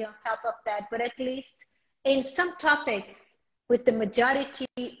impossible to be on top of that, but at least in some topics with the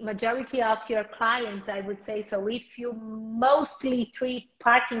majority of your clients, I would say. So if you mostly treat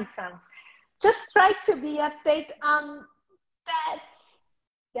Parkinson's, just try to be updated on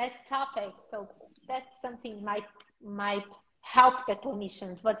that topic. So that's something might help the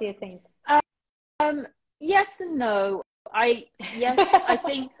clinicians. What do you think? Yes and no. I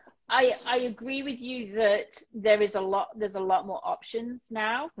think I agree with you that there's a lot more options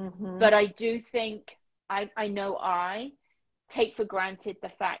now, but I do think I know I take for granted the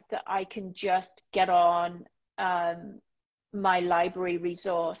fact that I can just get on my library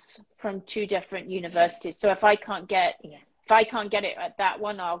resource from 2 different universities. So if I can't get it at that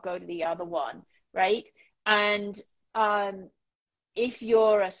one, I'll go to the other one, right? And if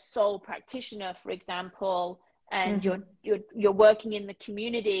you're a sole practitioner, for example, and you're working in the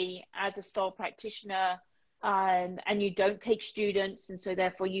community as a sole practitioner, and you don't take students, and so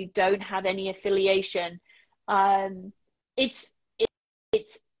therefore you don't have any affiliation, it's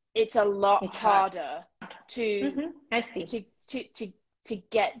a lot harder to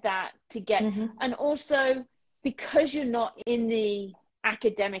get that, and also because you're not in the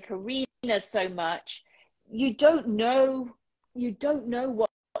academic arena so much, you don't know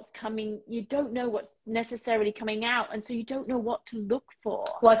what's coming, you don't know what's necessarily coming out, and so you don't know what to look for,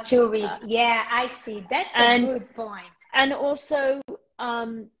 what to read. Yeah, I see. That's a good point. And also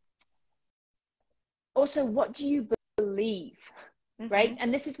what do you believe, right?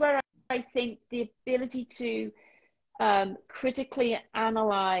 And this is where I think the ability to critically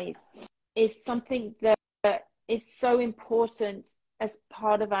analyze is something that is so important as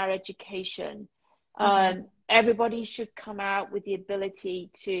part of our education. Everybody should come out with the ability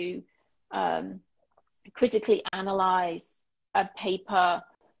to critically analyze a paper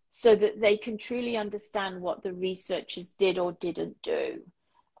so that they can truly understand what the researchers did or didn't do.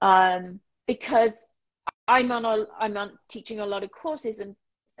 Because I'm teaching a lot of courses,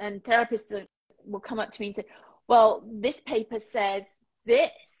 and therapists will come up to me and say, well, this paper says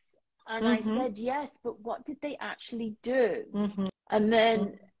this. And I said, yes, but what did they actually do? And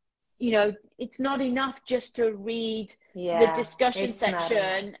then, it's not enough just to read the discussion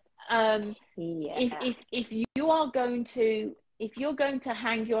section. If you're going to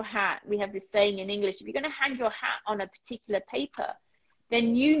hang your hat, we have this saying in English, if you're going to hang your hat on a particular paper,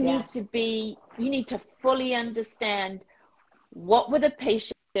 then you need to fully understand what were the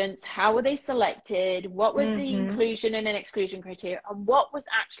patients, how were they selected, what was the inclusion and exclusion criteria, and what was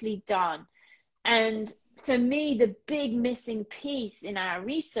actually done. And for me, the big missing piece in our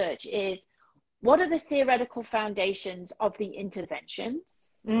research is, what are the theoretical foundations of the interventions?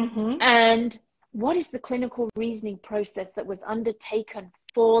 And what is the clinical reasoning process that was undertaken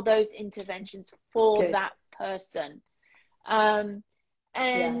for those interventions for that person? And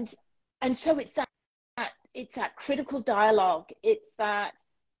and so it's that critical dialogue. It's that,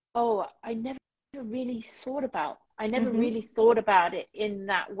 oh, I never really thought about it in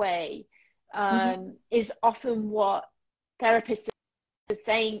that way, is often what therapists are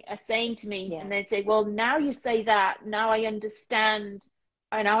saying to me. And they say, well, now you say that, now I understand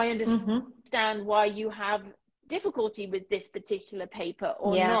why you have difficulty with this particular paper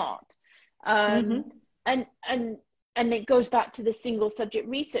or not. And it goes back to the single subject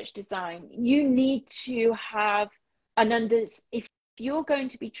research design. You need to have if you're going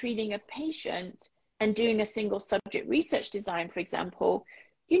to be treating a patient and doing a single subject research design, for example,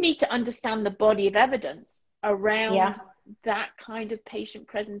 you need to understand the body of evidence around that kind of patient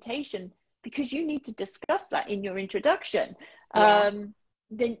presentation, because you need to discuss that in your introduction.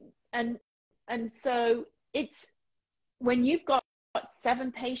 So it's, when you've got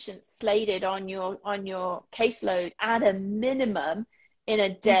 7 patients slated on your caseload at a minimum in a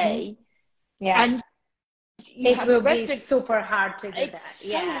day, and it will be super hard to do that. It's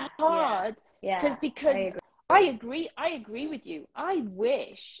so hard, because I agree with you. I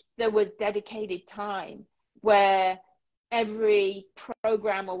wish there was dedicated time where every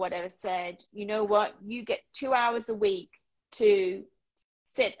program or whatever said, you know what, you get 2 hours a week to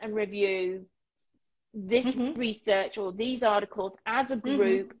sit and review this research or these articles as a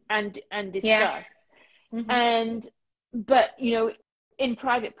group and discuss. But you know, in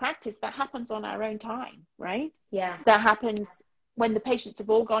private practice, that happens on our own time, right? That happens when the patients have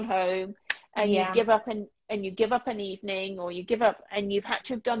all gone home, and you give up an evening, or you give up, and you've had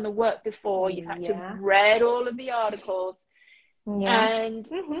to have done the work before, you've had to have read all of the articles, and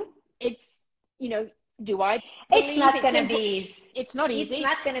it's, you know, it's not going to be easy. It's not easy. It's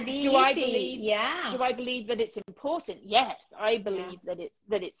not going to be easy. Do I believe that it's important? Yes, I believe that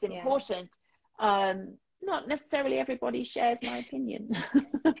it's important. Not necessarily everybody shares my opinion.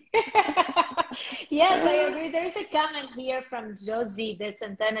 Yes, I agree. There's a comment here from Josie de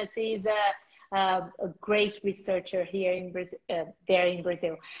Santana. She's a great researcher here in Brazil, there in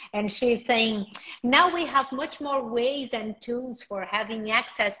Brazil. And she's saying, now we have much more ways and tools for having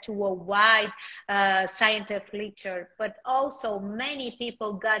access to a wide scientific literature, but also many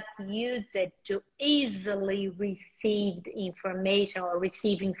people got used to easily receive information or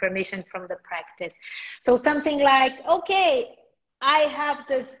receive information from the practice. So something like, okay, I have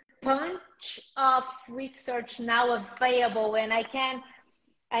this bunch of research now available, and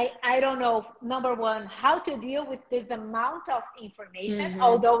I don't know, number one, how to deal with this amount of information,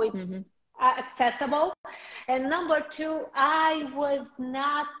 although it's accessible. And number two, I was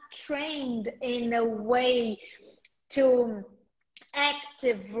not trained in a way to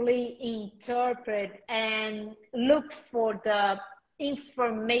actively interpret and look for the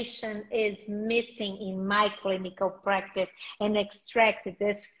information is missing in my clinical practice and extract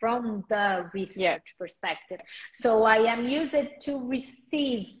this from the research perspective. So I am used to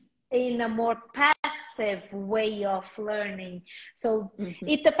receive in a more passive way of learning. So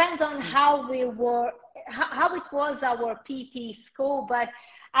it depends on how it was our PT school, but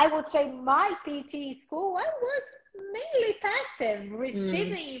I would say my PT school, I was mainly passive,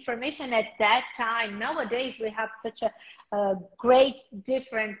 receiving information at that time. Nowadays, we have such a great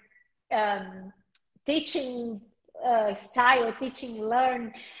different teaching style, teaching,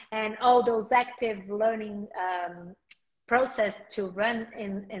 learn, and all those active learning process to run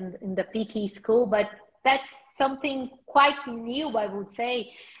in the PT school. But that's something quite new, I would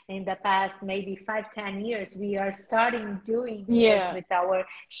say. In the past maybe 5-10 years, we are starting doing this with our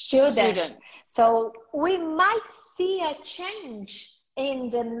students. So we might see a change in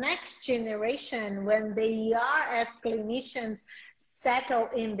the next generation when they are, as clinicians, settle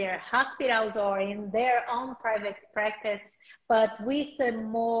in their hospitals or in their own private practice, but with a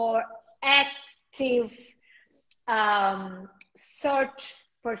more active search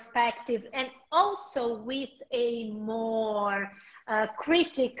perspective, and also with a more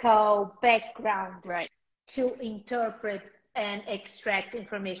critical background to interpret and extract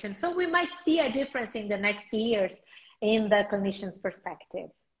information. So we might see a difference in the next years in the clinician's perspective.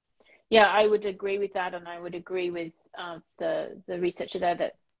 Yeah, I would agree with that, and I would agree with the researcher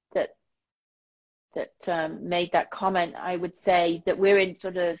there that made that comment. I would say that we're in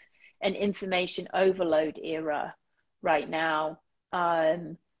sort of an information overload era right now,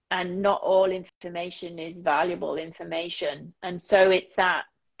 and not all information is valuable information, and so it's that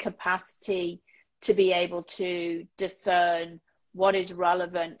capacity to be able to discern what is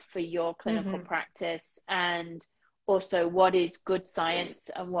relevant for your clinical practice, and also what is good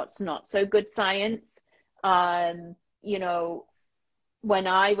science and what's not so good science. You know, when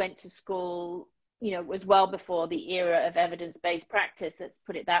I went to school, was well before the era of evidence-based practice, let's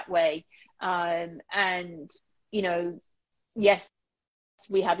put it that way. And, yes,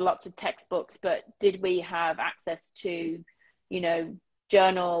 we had lots of textbooks, but did we have access to,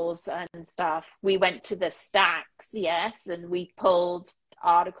 journals and stuff? We went to the stacks, yes, and we pulled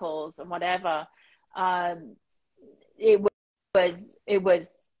articles and whatever. It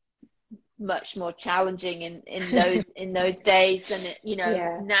was much more challenging in those days than it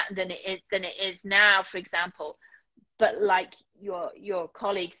is now, for example. But like your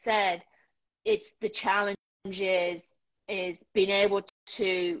colleague said, it's the challenge is being able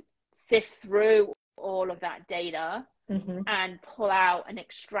to sift through all of that data and pull out and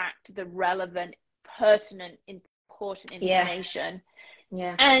extract the relevant, pertinent, important information.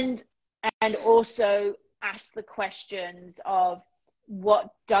 And also ask the questions of, what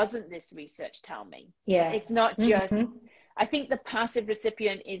doesn't this research tell me? It's not just, I think the passive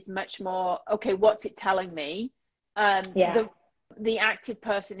recipient is much more, okay, what's it telling me? The active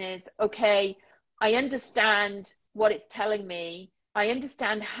person is, okay, I understand what it's telling me. I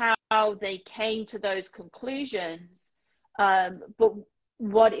understand how they came to those conclusions, but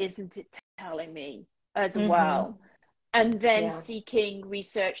what isn't it telling me as well? And then seeking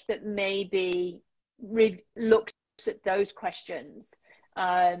research that maybe looks at those questions,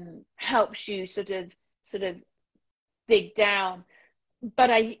 helps you sort of dig down. But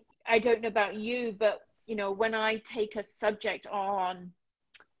I don't know about you, but when I take a subject on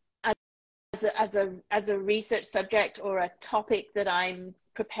as a research subject, or a topic that I'm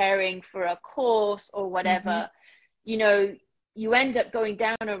preparing for a course or whatever, you end up going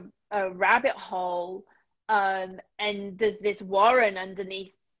down a rabbit hole, and there's this warren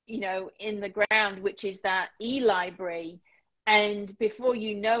underneath, in the ground, which is that e-library. And before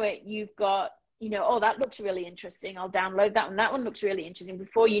you know it, you've got, oh, that looks really interesting, I'll download that one. That one looks really interesting.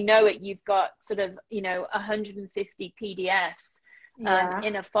 Before you know it, you've got sort of, 150 PDFs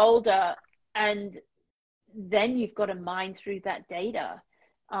in a folder. And then you've got to mine through that data.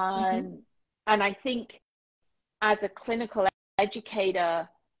 And I think as a clinical educator,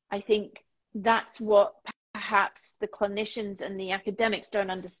 I think that's what perhaps the clinicians and the academics don't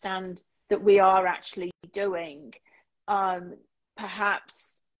understand that we are actually doing.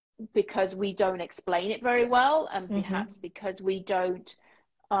 Perhaps because we don't explain it very well, and perhaps because we don't,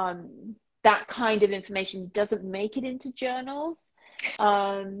 that kind of information doesn't make it into journals,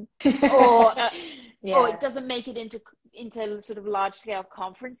 or it doesn't make it into sort of large scale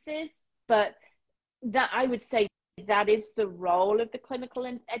conferences. But that, I would say, that is the role of the clinical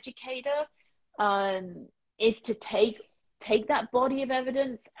educator, is to take that body of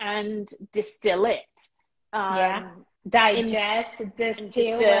evidence and distill it, digest,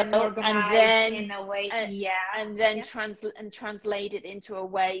 distill, and organize in a way, and then translate it into a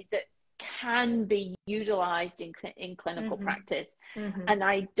way that can be utilized in clinical practice. And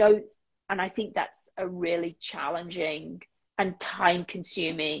I think that's a really challenging and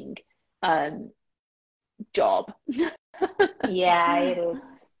time-consuming job.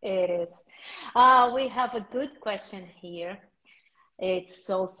 It is. We have a good question here. It's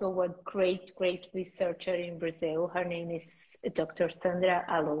also a great researcher in Brazil. Her name is Dr. Sandra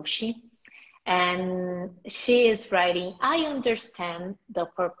Aloshi. And she is writing, I understand the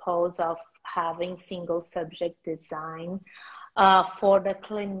purpose of having single subject design for the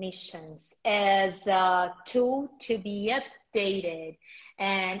clinicians as a tool to be updated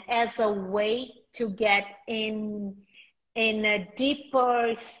and as a way to get in a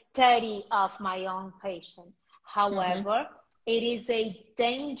deeper study of my own patient. However, it is a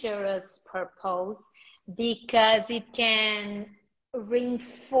dangerous purpose because it can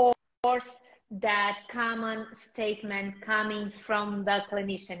reinforce that common statement coming from the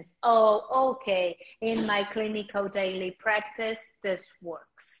clinicians. Oh, okay, in my clinical daily practice, this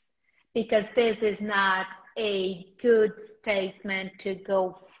works. Because this is not a good statement to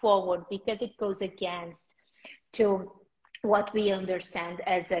go forward, because it goes against to what we understand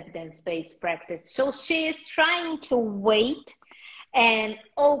as evidence-based practice. So she is trying to wait and,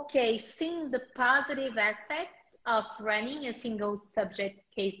 okay, seeing the positive aspects of running a single subject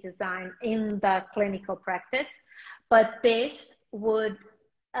case design in the clinical practice, but this would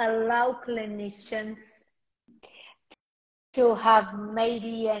allow clinicians to have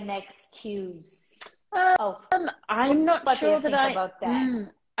maybe an excuse. I'm not sure that about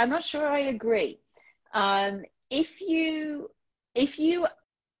that. I'm not sure I agree. If you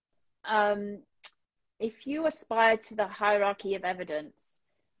aspire to the hierarchy of evidence,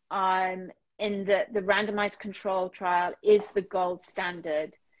 in the randomized control trial is the gold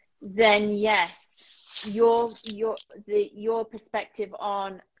standard, then yes, your perspective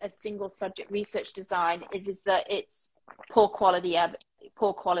on a single subject research design is that it's poor quality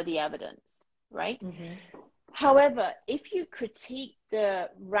evidence, right? Mm-hmm. However, if you critique the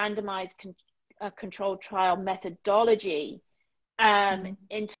randomized controlled trial methodology in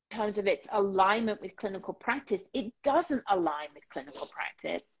terms of its alignment with clinical practice, it doesn't align with clinical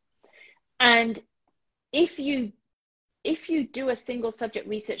practice. And if you do a single subject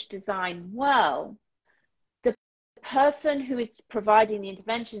research design well, the person who is providing the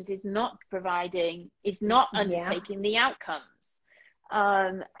interventions is not undertaking the outcomes.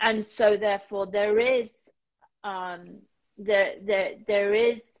 And so therefore there is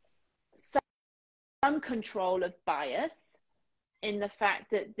some control of bias in the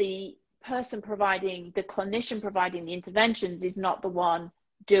fact that the clinician providing the interventions is not the one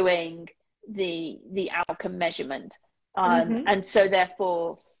doing the outcome measurement. And so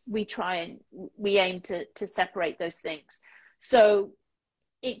therefore we aim to separate those things. So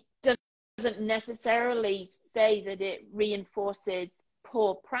it doesn't necessarily say that it reinforces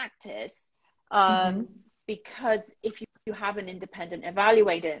poor practice, because if you have an independent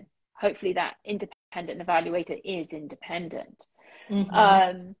evaluator, hopefully that independent evaluator is independent.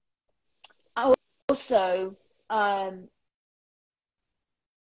 Also,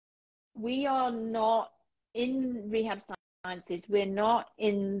 we are not in rehab sciences. We're not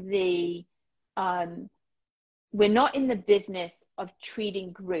in the business of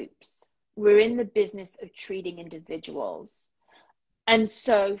treating groups. We're in the business of treating individuals. And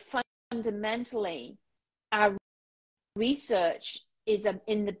so fundamentally, our research is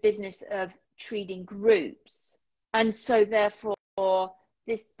in the business of treating groups. And so therefore,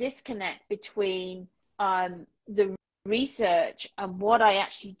 this disconnect between the research and what I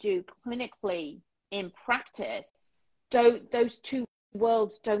actually do clinically in practice, those two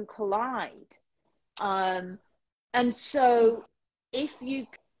worlds don't collide. And so if you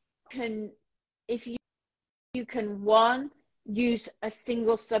can one, use a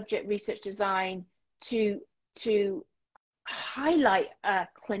single subject research design to highlight a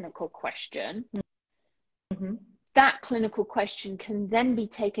clinical question, that clinical question can then be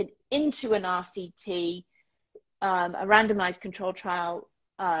taken into an RCT, a randomized control trial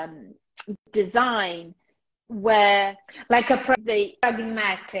design, where like a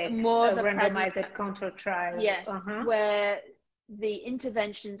pragmatic, randomized control trial. Yes, where the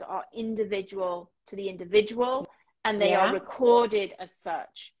interventions are individual to the individual, and they are recorded as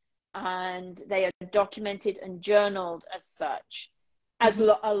such, and they are documented and journaled as such,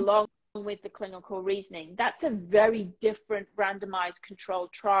 along with the clinical reasoning. That's a very different randomized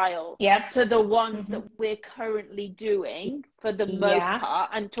controlled trial to the ones that we're currently doing for the most part.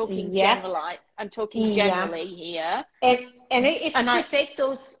 I'm talking generally here. And if you take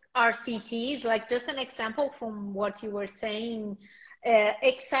those RCTs, like just an example from what you were saying,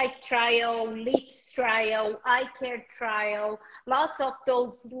 Excite trial, LEAPS trial, iCare trial, lots of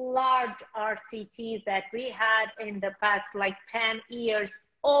those large RCTs that we had in the past, like 10 years,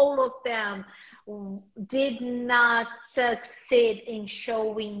 all of them did not succeed in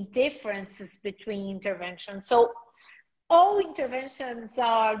showing differences between interventions. So all interventions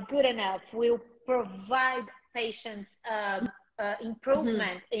are good enough, will provide patients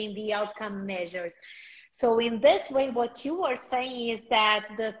improvement in the outcome measures. So in this way, what you are saying is that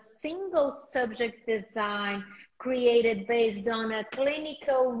the single subject design created based on a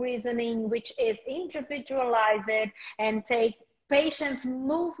clinical reasoning, which is individualized and take patient's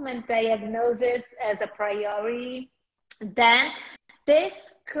movement diagnosis as a priority, then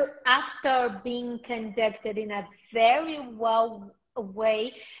this could, after being conducted in a very well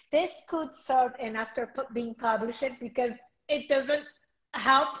way, this could serve, and after being published, because it doesn't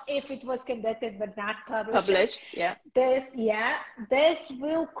help if it was conducted but not published. This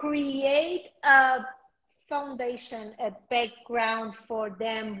will create a foundation, a background for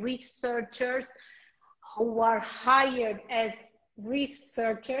them researchers who are hired as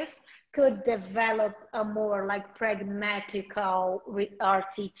researchers could develop a more like pragmatical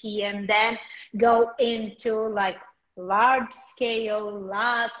RCT, and then go into like large scale,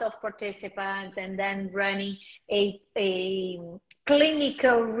 lots of participants, and then running a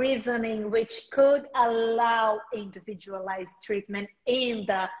clinical reasoning which could allow individualized treatment in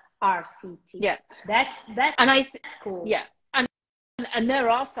the RCT. That's cool. And there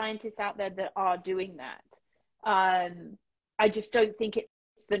are scientists out there that are doing that. I just don't think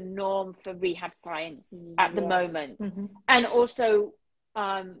it's the norm for rehab science at the moment. And also,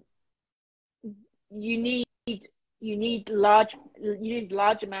 you need large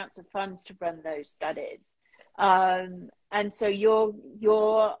amounts of funds to run those studies. And so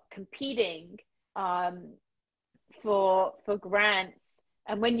you're competing um, for grants.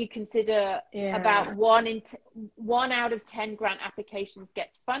 And when you consider about 1 out of 10 grant applications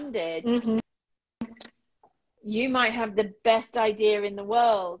gets funded, you might have the best idea in the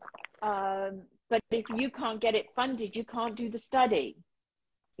world, but if you can't get it funded, you can't do the study.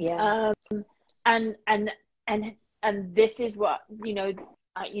 And this is what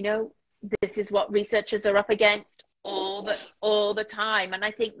this is what researchers are up against all the time. And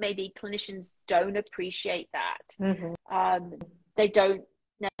I think maybe clinicians don't appreciate that. They don't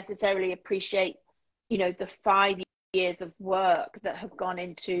necessarily appreciate, the 5 years of work that have gone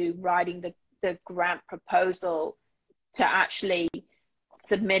into writing the grant proposal to actually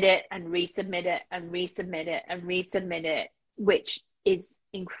submit it and resubmit it and resubmit it and resubmit it, which is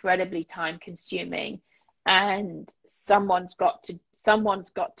incredibly time consuming. And someone's got to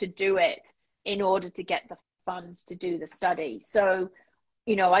do it in order to get the funds to do the study. So,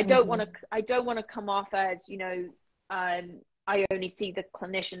 I don't want to come off as, I only see the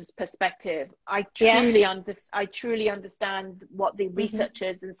clinician's perspective. I truly understand what the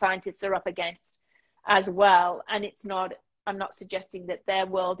researchers and scientists are up against as well. And I'm not suggesting that their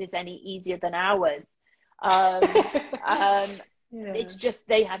world is any easier than ours. It's just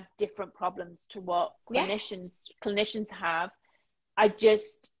they have different problems to what clinicians have. I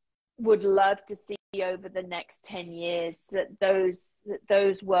just would love to see over the next 10 years that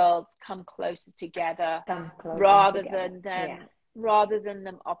those worlds come closer together, rather than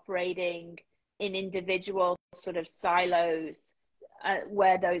them operating in individual sort of silos,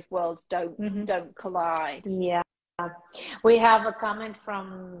 where those worlds don't collide. We have a comment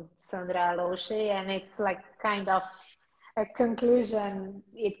from Sandra Loche, and it's like kind of a conclusion.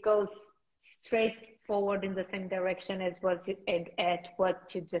 It goes straight forward in the same direction as was at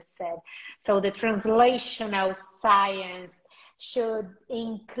what you just said. So the translational science should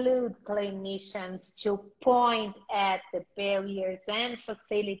include clinicians to point at the barriers and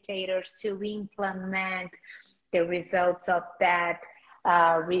facilitators to implement the results of that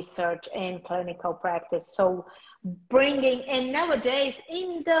research and clinical practice. So bringing, and nowadays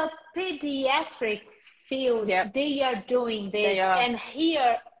in the pediatrics field, they are doing this. And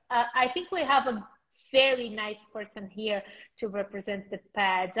here, I think we have a very nice person here to represent the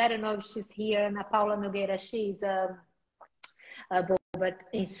PADS. I don't know if she's here, Ana Paula Nogueira. She's a Bobat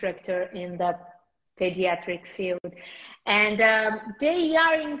instructor in the pediatric field. And they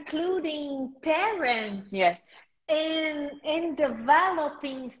are including parents in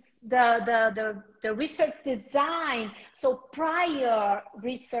developing the research design. So prior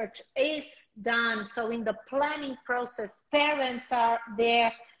research is done. So in the planning process, parents are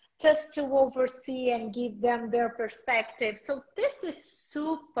there just to oversee and give them their perspective. So this is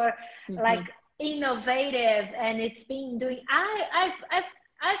super like innovative, and it's been doing.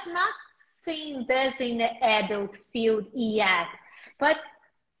 I've not seen this in the adult field yet, but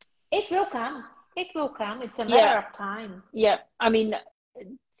it will come. It will come. It's a matter of time. Yeah, I mean,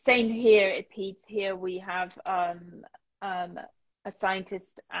 same here at PEDS. Here we have a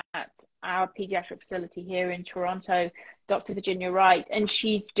scientist at our pediatric facility here in Toronto, Dr. Virginia Wright, and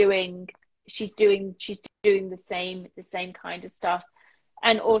she's doing the same kind of stuff,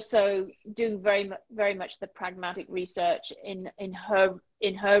 and also doing very much the pragmatic research in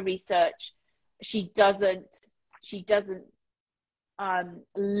her research. She doesn't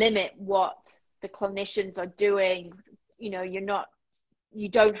limit what the clinicians are doing. You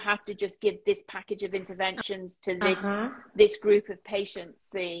don't have to just give this package of interventions to this group of patients.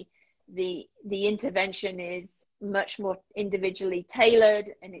 The intervention is much more individually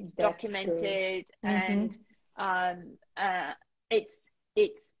tailored, and it's documented, and it's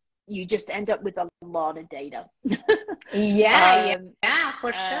you just end up with a lot of data.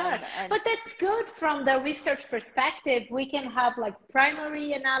 For sure. But that's good from the research perspective. We can have like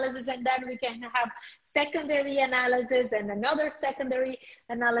primary analysis, and then we can have secondary analysis and another secondary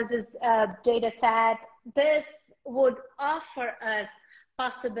analysis data set. This would offer us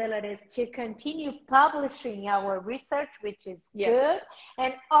possibilities to continue publishing our research, which is good,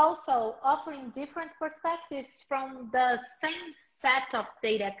 and also offering different perspectives from the same set of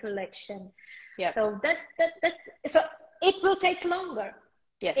data collection. So so it will take longer.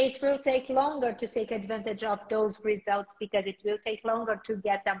 It will take longer to take advantage of those results, because it will take longer to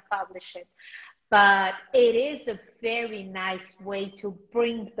get them published. But it is a very nice way to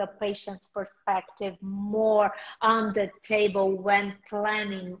bring the patient's perspective more on the table when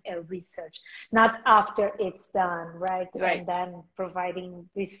planning a research, not after it's done, right? And then providing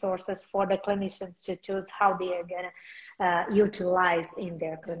resources for the clinicians to choose how they are going to utilize in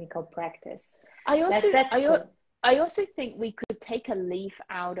their clinical practice. I also think we could take a leaf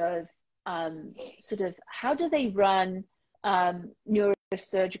out of sort of how do they run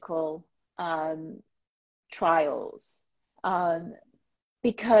neurosurgical trials,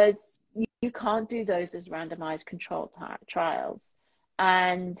 because you can't do those as randomized controlled trials,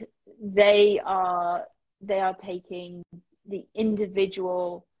 and they are taking the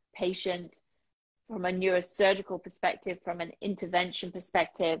individual patient from a neurosurgical perspective, from an intervention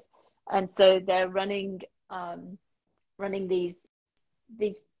perspective, and so they're running these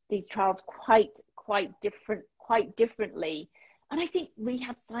trials quite differently. And I think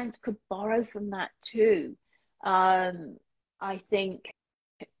rehab science could borrow from that too. I think,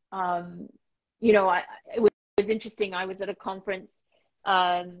 you know, it was interesting. I was at a conference,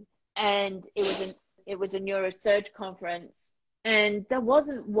 and it was a neurosurge conference, and there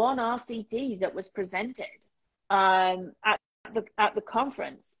wasn't one RCT that was presented at the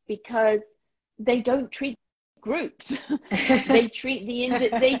conference, because they don't treat groups. They treat the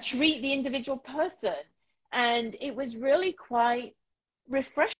individual person, and it was really quite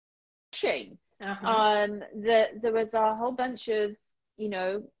refreshing. There was a whole bunch of, you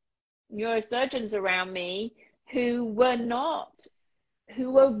know, neurosurgeons around me who were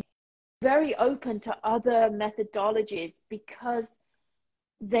very open to other methodologies, because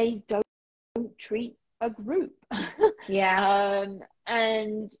they don't treat a group.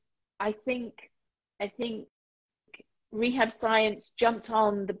 And I think rehab science jumped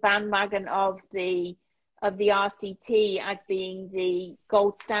on the bandwagon of the RCT as being the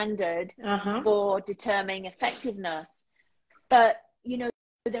gold standard for determining effectiveness. But, you know,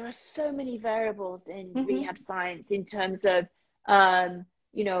 there are so many variables in rehab science in terms of,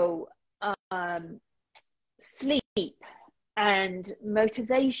 you know, sleep and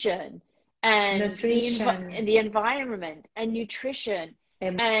motivation and the environment and nutrition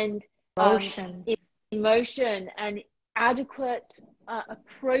and emotion and adequate,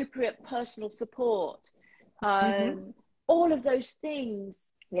 appropriate personal support. All of those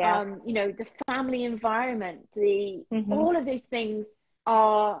things, you know, the family environment, all of these things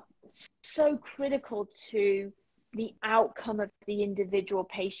are so critical to the outcome of the individual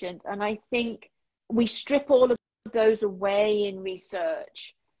patient. And I think we strip all of those away in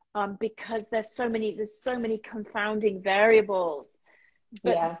research, because there's so many confounding variables.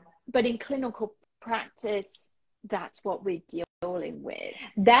 But in clinical practice, that's what we're dealing with.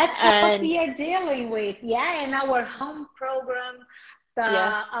 That's what we are dealing with. In our home program,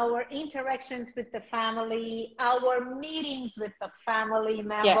 our interactions with the family, our meetings with the family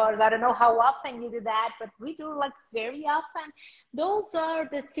members. I don't know how often you do that, but we do, like, very often. Those are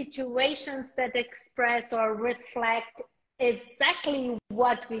the situations that express or reflect exactly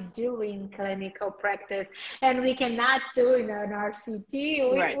what we do in clinical practice, and we cannot do in an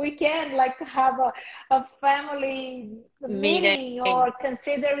RCT. We can, like, have a family meeting, or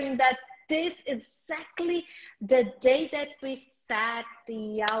considering that this is exactly the day that we set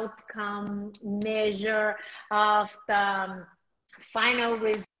the outcome measure of the final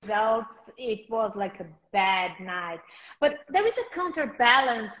results. It was like a bad night, but there is a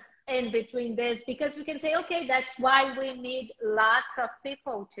counterbalance in between this, because we can say, okay, that's why we need lots of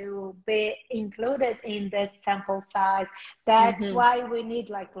people to be included in this sample size. That's why we need,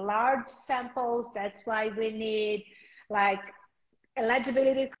 like, large samples. That's why we need, like,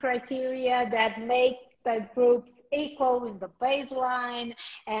 eligibility criteria that make the groups equal in the baseline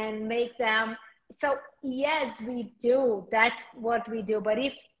and make them. So yes, we do. That's what we do. But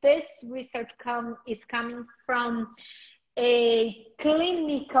if this research is coming from a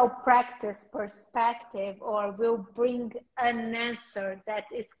clinical practice perspective, or will bring an answer that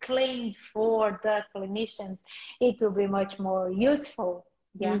is claimed for the clinicians, it will be much more useful.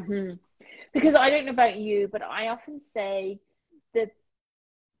 Because I don't know about you, but I often say that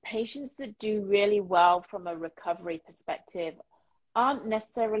patients that do really well from a recovery perspective aren't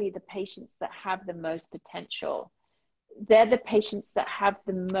necessarily the patients that have the most potential. They're the patients that have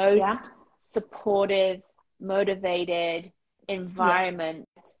the most supportive, motivated environment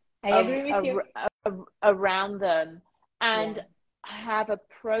around them, and have a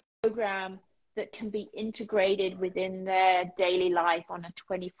program that can be integrated within their daily life on a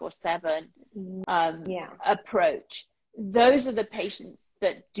 24/7 approach. Those are the patients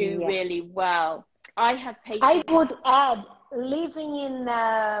that do really well. I have patients. I would add, living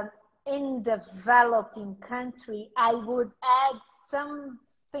in developing country, I would add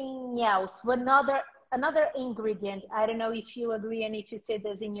something else, another ingredient. I don't know if you agree and if you say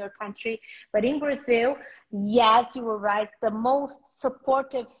this in your country, but in Brazil, yes, you were right. The most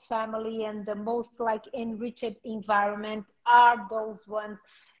supportive family and the most, like, enriched environment are those ones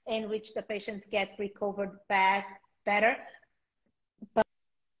in which the patients get recovered better.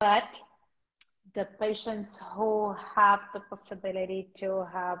 But the patients who have the possibility to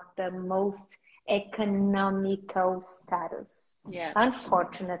have the most economical status, Yeah.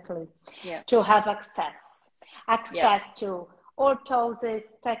 unfortunately, Yeah. to have access Yeah. to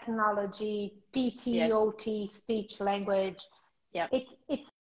orthosis, technology, PT, Yes. OT, speech, language. Yeah.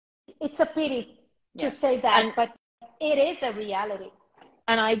 It's a pity to Yeah. say that, And but it is a reality.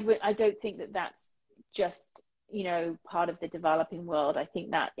 and I don't think that that's just, you know, part of the developing world. I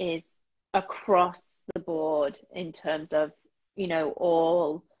think that is across the board in terms of, you know,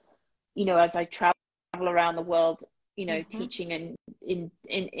 all, you know, as I travel around the world, you know, teaching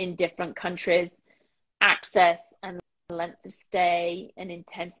in different countries, access and length of stay and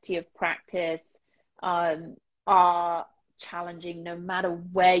intensity of practice are challenging no matter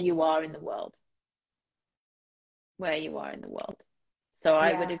where you are in the world. Where you are in the world. So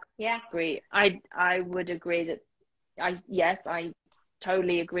I would agree. I would agree that I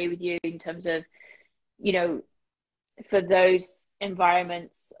totally agree with you in terms of, you know, for those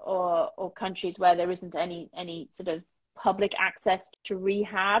environments or countries where there isn't any sort of public access to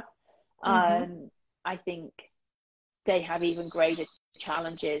rehab, I think they have even greater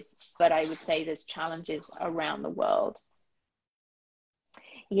challenges, but I would say there's challenges around the world.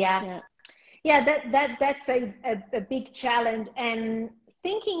 That's a big challenge. And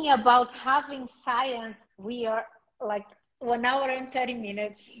thinking about having science, we are like 1 hour and 30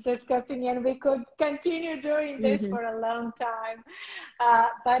 minutes discussing, and we could continue doing this for a long time.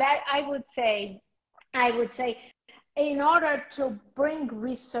 But I would say, in order to bring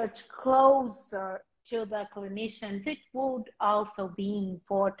research closer to the clinicians, it would also be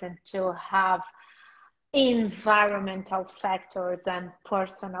important to have environmental factors and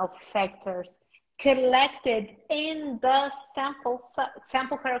personal factors collected in the sample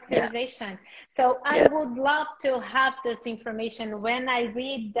characterization. So I would love to have this information when I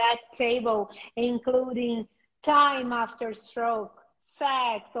read that table, including time after stroke,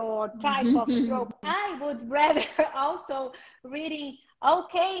 sex, or type of stroke. I would rather also reading,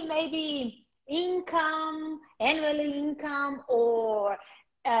 okay, maybe income, annual income, or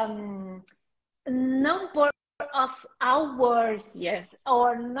number of hours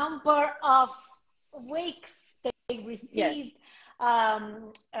or number of weeks they received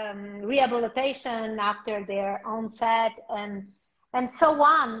rehabilitation after their onset, and so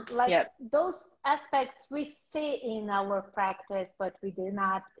on. Like those aspects we see in our practice, but we do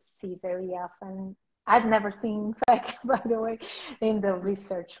not see very often. I've never seen, in fact, by the way, in the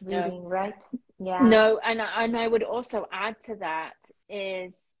research reading, right? No, and I would also add to that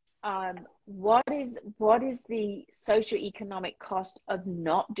is what is the socioeconomic cost of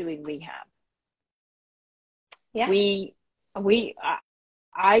not doing rehab?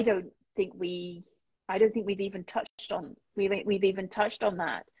 I don't think we've even touched on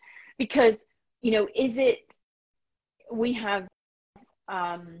that, because, you know, we have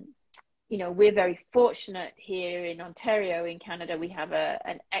you know, we're very fortunate here in Ontario, in Canada. We have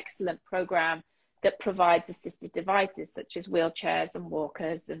an excellent program that provides assisted devices such as wheelchairs and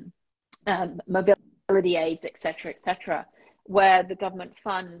walkers and mobility aids, etc., where the government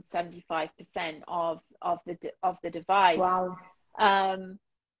funds 75% of the device. Wow.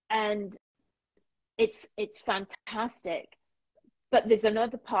 And it's fantastic. But there's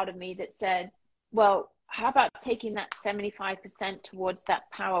another part of me that said, well, how about taking that 75% towards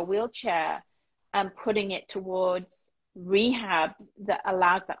that power wheelchair and putting it towards rehab that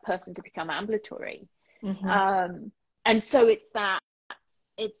allows that person to become ambulatory? And so it's that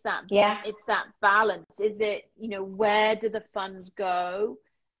balance. Is it, you know, where do the funds go,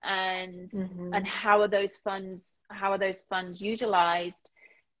 and how are those funds utilized?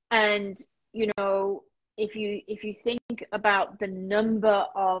 And, you know, if you think about the number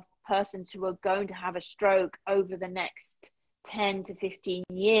of persons who are going to have a stroke over the next 10 to 15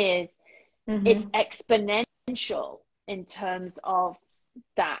 years, it's exponential in terms of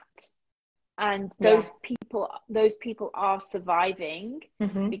that. And those people are surviving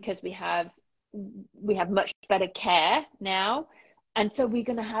because we have much better care now. And so we're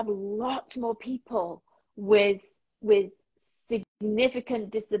going to have lots more people with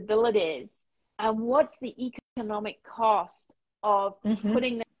significant disabilities. And what's the economic cost of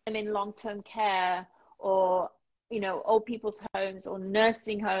putting them in long-term care, or, you know, old people's homes or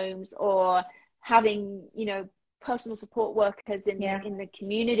nursing homes, or having, you know, personal support workers in the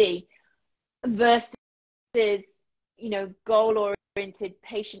community, versus, you know, goal-oriented,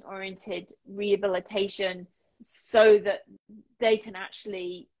 patient-oriented rehabilitation, so that they can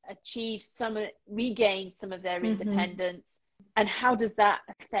actually regain some of their independence. And how does that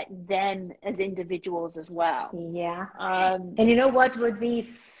affect them as individuals as well? And you know what would be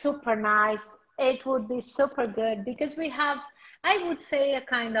super nice it would be super good because we have, I would say, a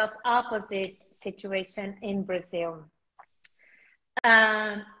kind of opposite situation in Brazil.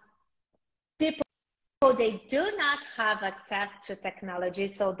 People, they do not have access to technology,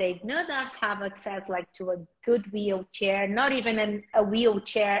 so they do not have access like to a good wheelchair, not even a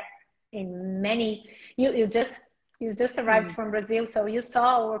wheelchair in many. You just arrived from Brazil, so you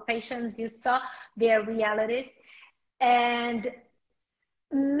saw our patients, you saw their realities, and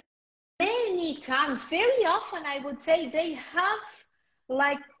many times, very often, I would say they have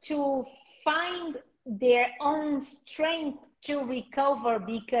like to find their own strength to recover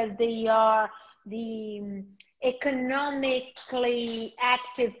because they are the economically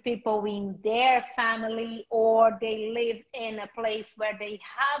active people in their family, or they live in a place where they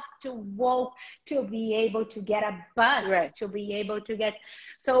have to walk to be able to get a bus, right. to be able to get.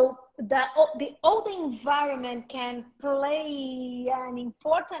 So the old environment can play an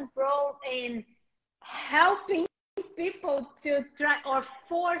important role in helping people to try, or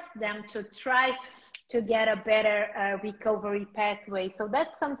force them to try to get a better recovery pathway. So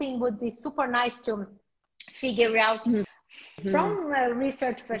that's something would be super nice to figure out from a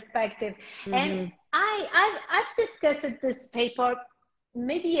research perspective. And I've discussed this paper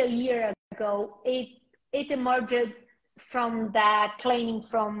maybe a year ago. It emerged from that claiming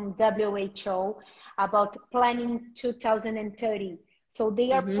from WHO about planning 2030. So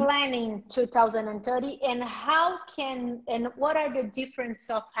they are planning 2030, and how can, and what are the difference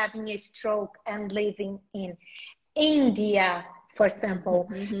of having a stroke and living in India, for example,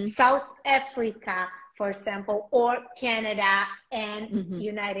 South Africa, for example, or Canada and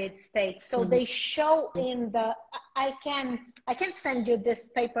United States. So they show in the, I can send you this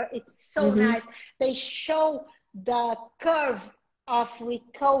paper. It's so nice. They show the curve of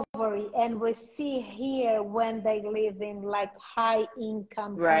recovery, and we see here when they live in like high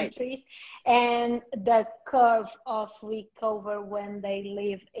income countries, and the curve of recovery when they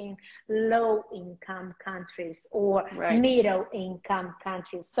live in low income countries or middle income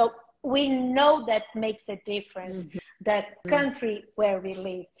countries. So we know that makes a difference, the country where we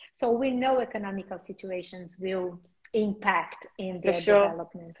live. So we know economical situations will impact in their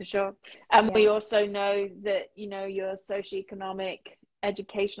development. For sure. And we also know that, you know, your socioeconomic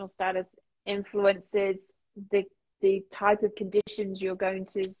educational status influences the type of conditions you're going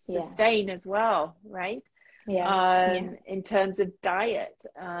to sustain as well, right? In terms of diet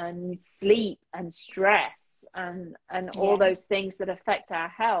and sleep and stress and all those things that affect our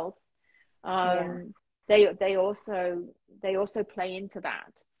health, they also play into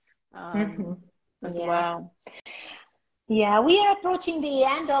that as well. Yeah, we are approaching the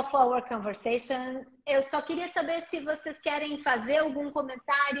end of our conversation. Eu só queria saber se vocês querem fazer algum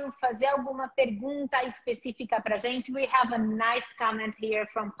comentário, fazer alguma pergunta específica para a gente. We have a nice comment here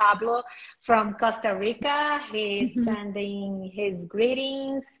from Pablo from Costa Rica. He's sending his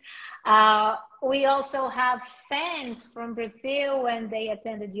greetings. We also have fans from Brazil, and they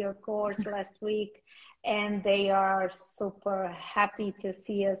attended your course last week, and they are super happy to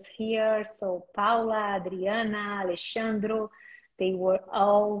see us here. So Paula, Adriana, Alexandro, they were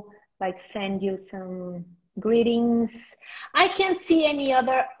all like send you some greetings. I can't see any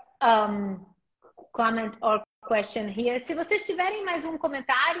other comment or question here. Se vocês tiverem mais um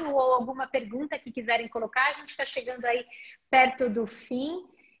comentário ou alguma pergunta que quiserem colocar, a gente está chegando aí perto do fim.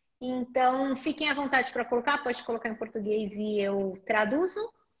 Então, fiquem à vontade para colocar. Pode colocar em português e eu traduzo.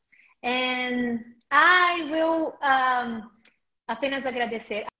 And I will apenas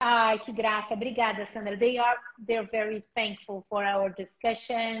agradecer. Ai, que graça. Obrigada, Sandra. They're very thankful for our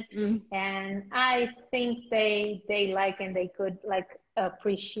discussion. And I think they like and they could like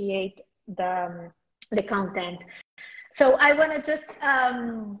appreciate the content. So I want to just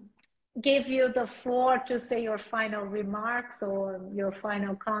give you the floor to say your final remarks or your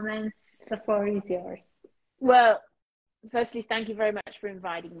final comments. The floor is yours. Well, firstly, thank you very much for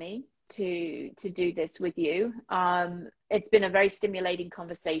inviting me to do this with you. It's been a very stimulating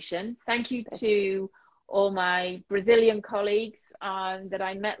conversation. Thank you to all my Brazilian colleagues that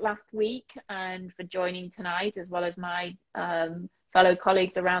I met last week, and for joining tonight, as well as my fellow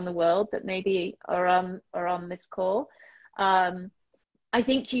colleagues around the world that maybe are on this call. I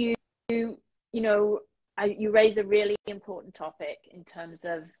think you raise a really important topic in terms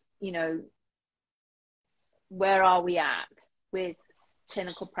of, you know, where are we at with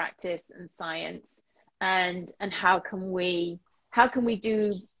clinical practice and science, and how can we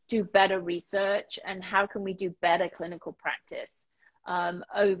do better research, and how can we do better clinical practice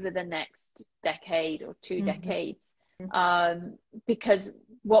over the next decade or two decades, because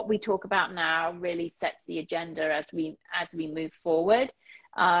what we talk about now really sets the agenda as we move forward.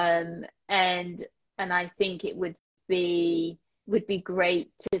 And I think it would be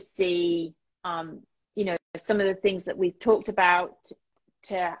great to see, you know, some of the things that we've talked about,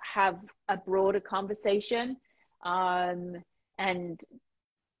 to have a broader conversation, and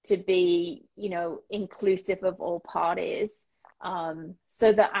to be, you know, inclusive of all parties,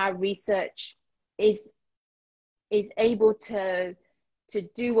 so that our research is able to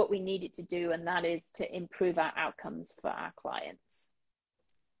do what we need it to do, and that is to improve our outcomes for our clients.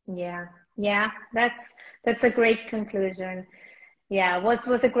 Yeah, that's a great conclusion. Yeah, was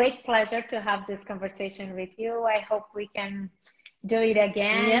a great pleasure to have this conversation with you. I hope we can do it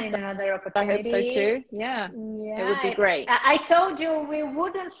again Yes, in another I hope so opportunity. too. Yeah, it would be great. I told you we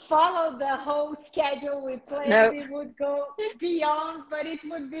wouldn't follow the whole schedule we planned. No. We would go beyond, but it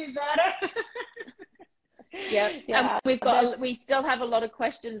would be better. Yeah, and we still have a lot of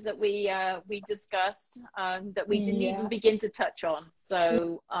questions that we discussed, that we didn't even begin to touch on.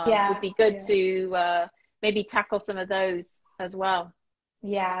 So it would be good to maybe tackle some of those as well.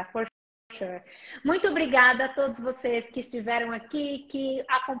 Yeah, for sure. Muito obrigada a todos vocês que estiveram aqui, que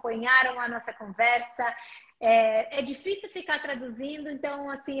acompanharam a nossa conversa. É difícil ficar traduzindo, então,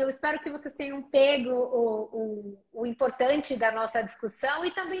 assim, eu espero que vocês tenham pego o importante da nossa discussão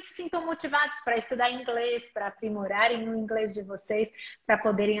e também se sintam motivados para estudar inglês, para aprimorarem o inglês de vocês, para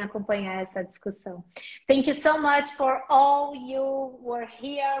poderem acompanhar essa discussão. Thank you so much for all you were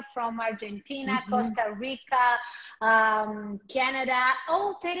here from Argentina, Costa Rica, Canada.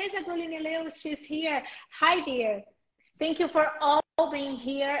 Oh, Teresa Golini-Leu, she's here. Hi, dear. Thank you for all being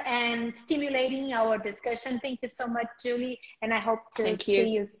here and stimulating our discussion. Thank you so much, Julie, and I hope to see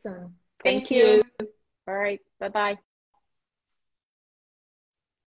you soon. Thank you. All right. Bye-bye.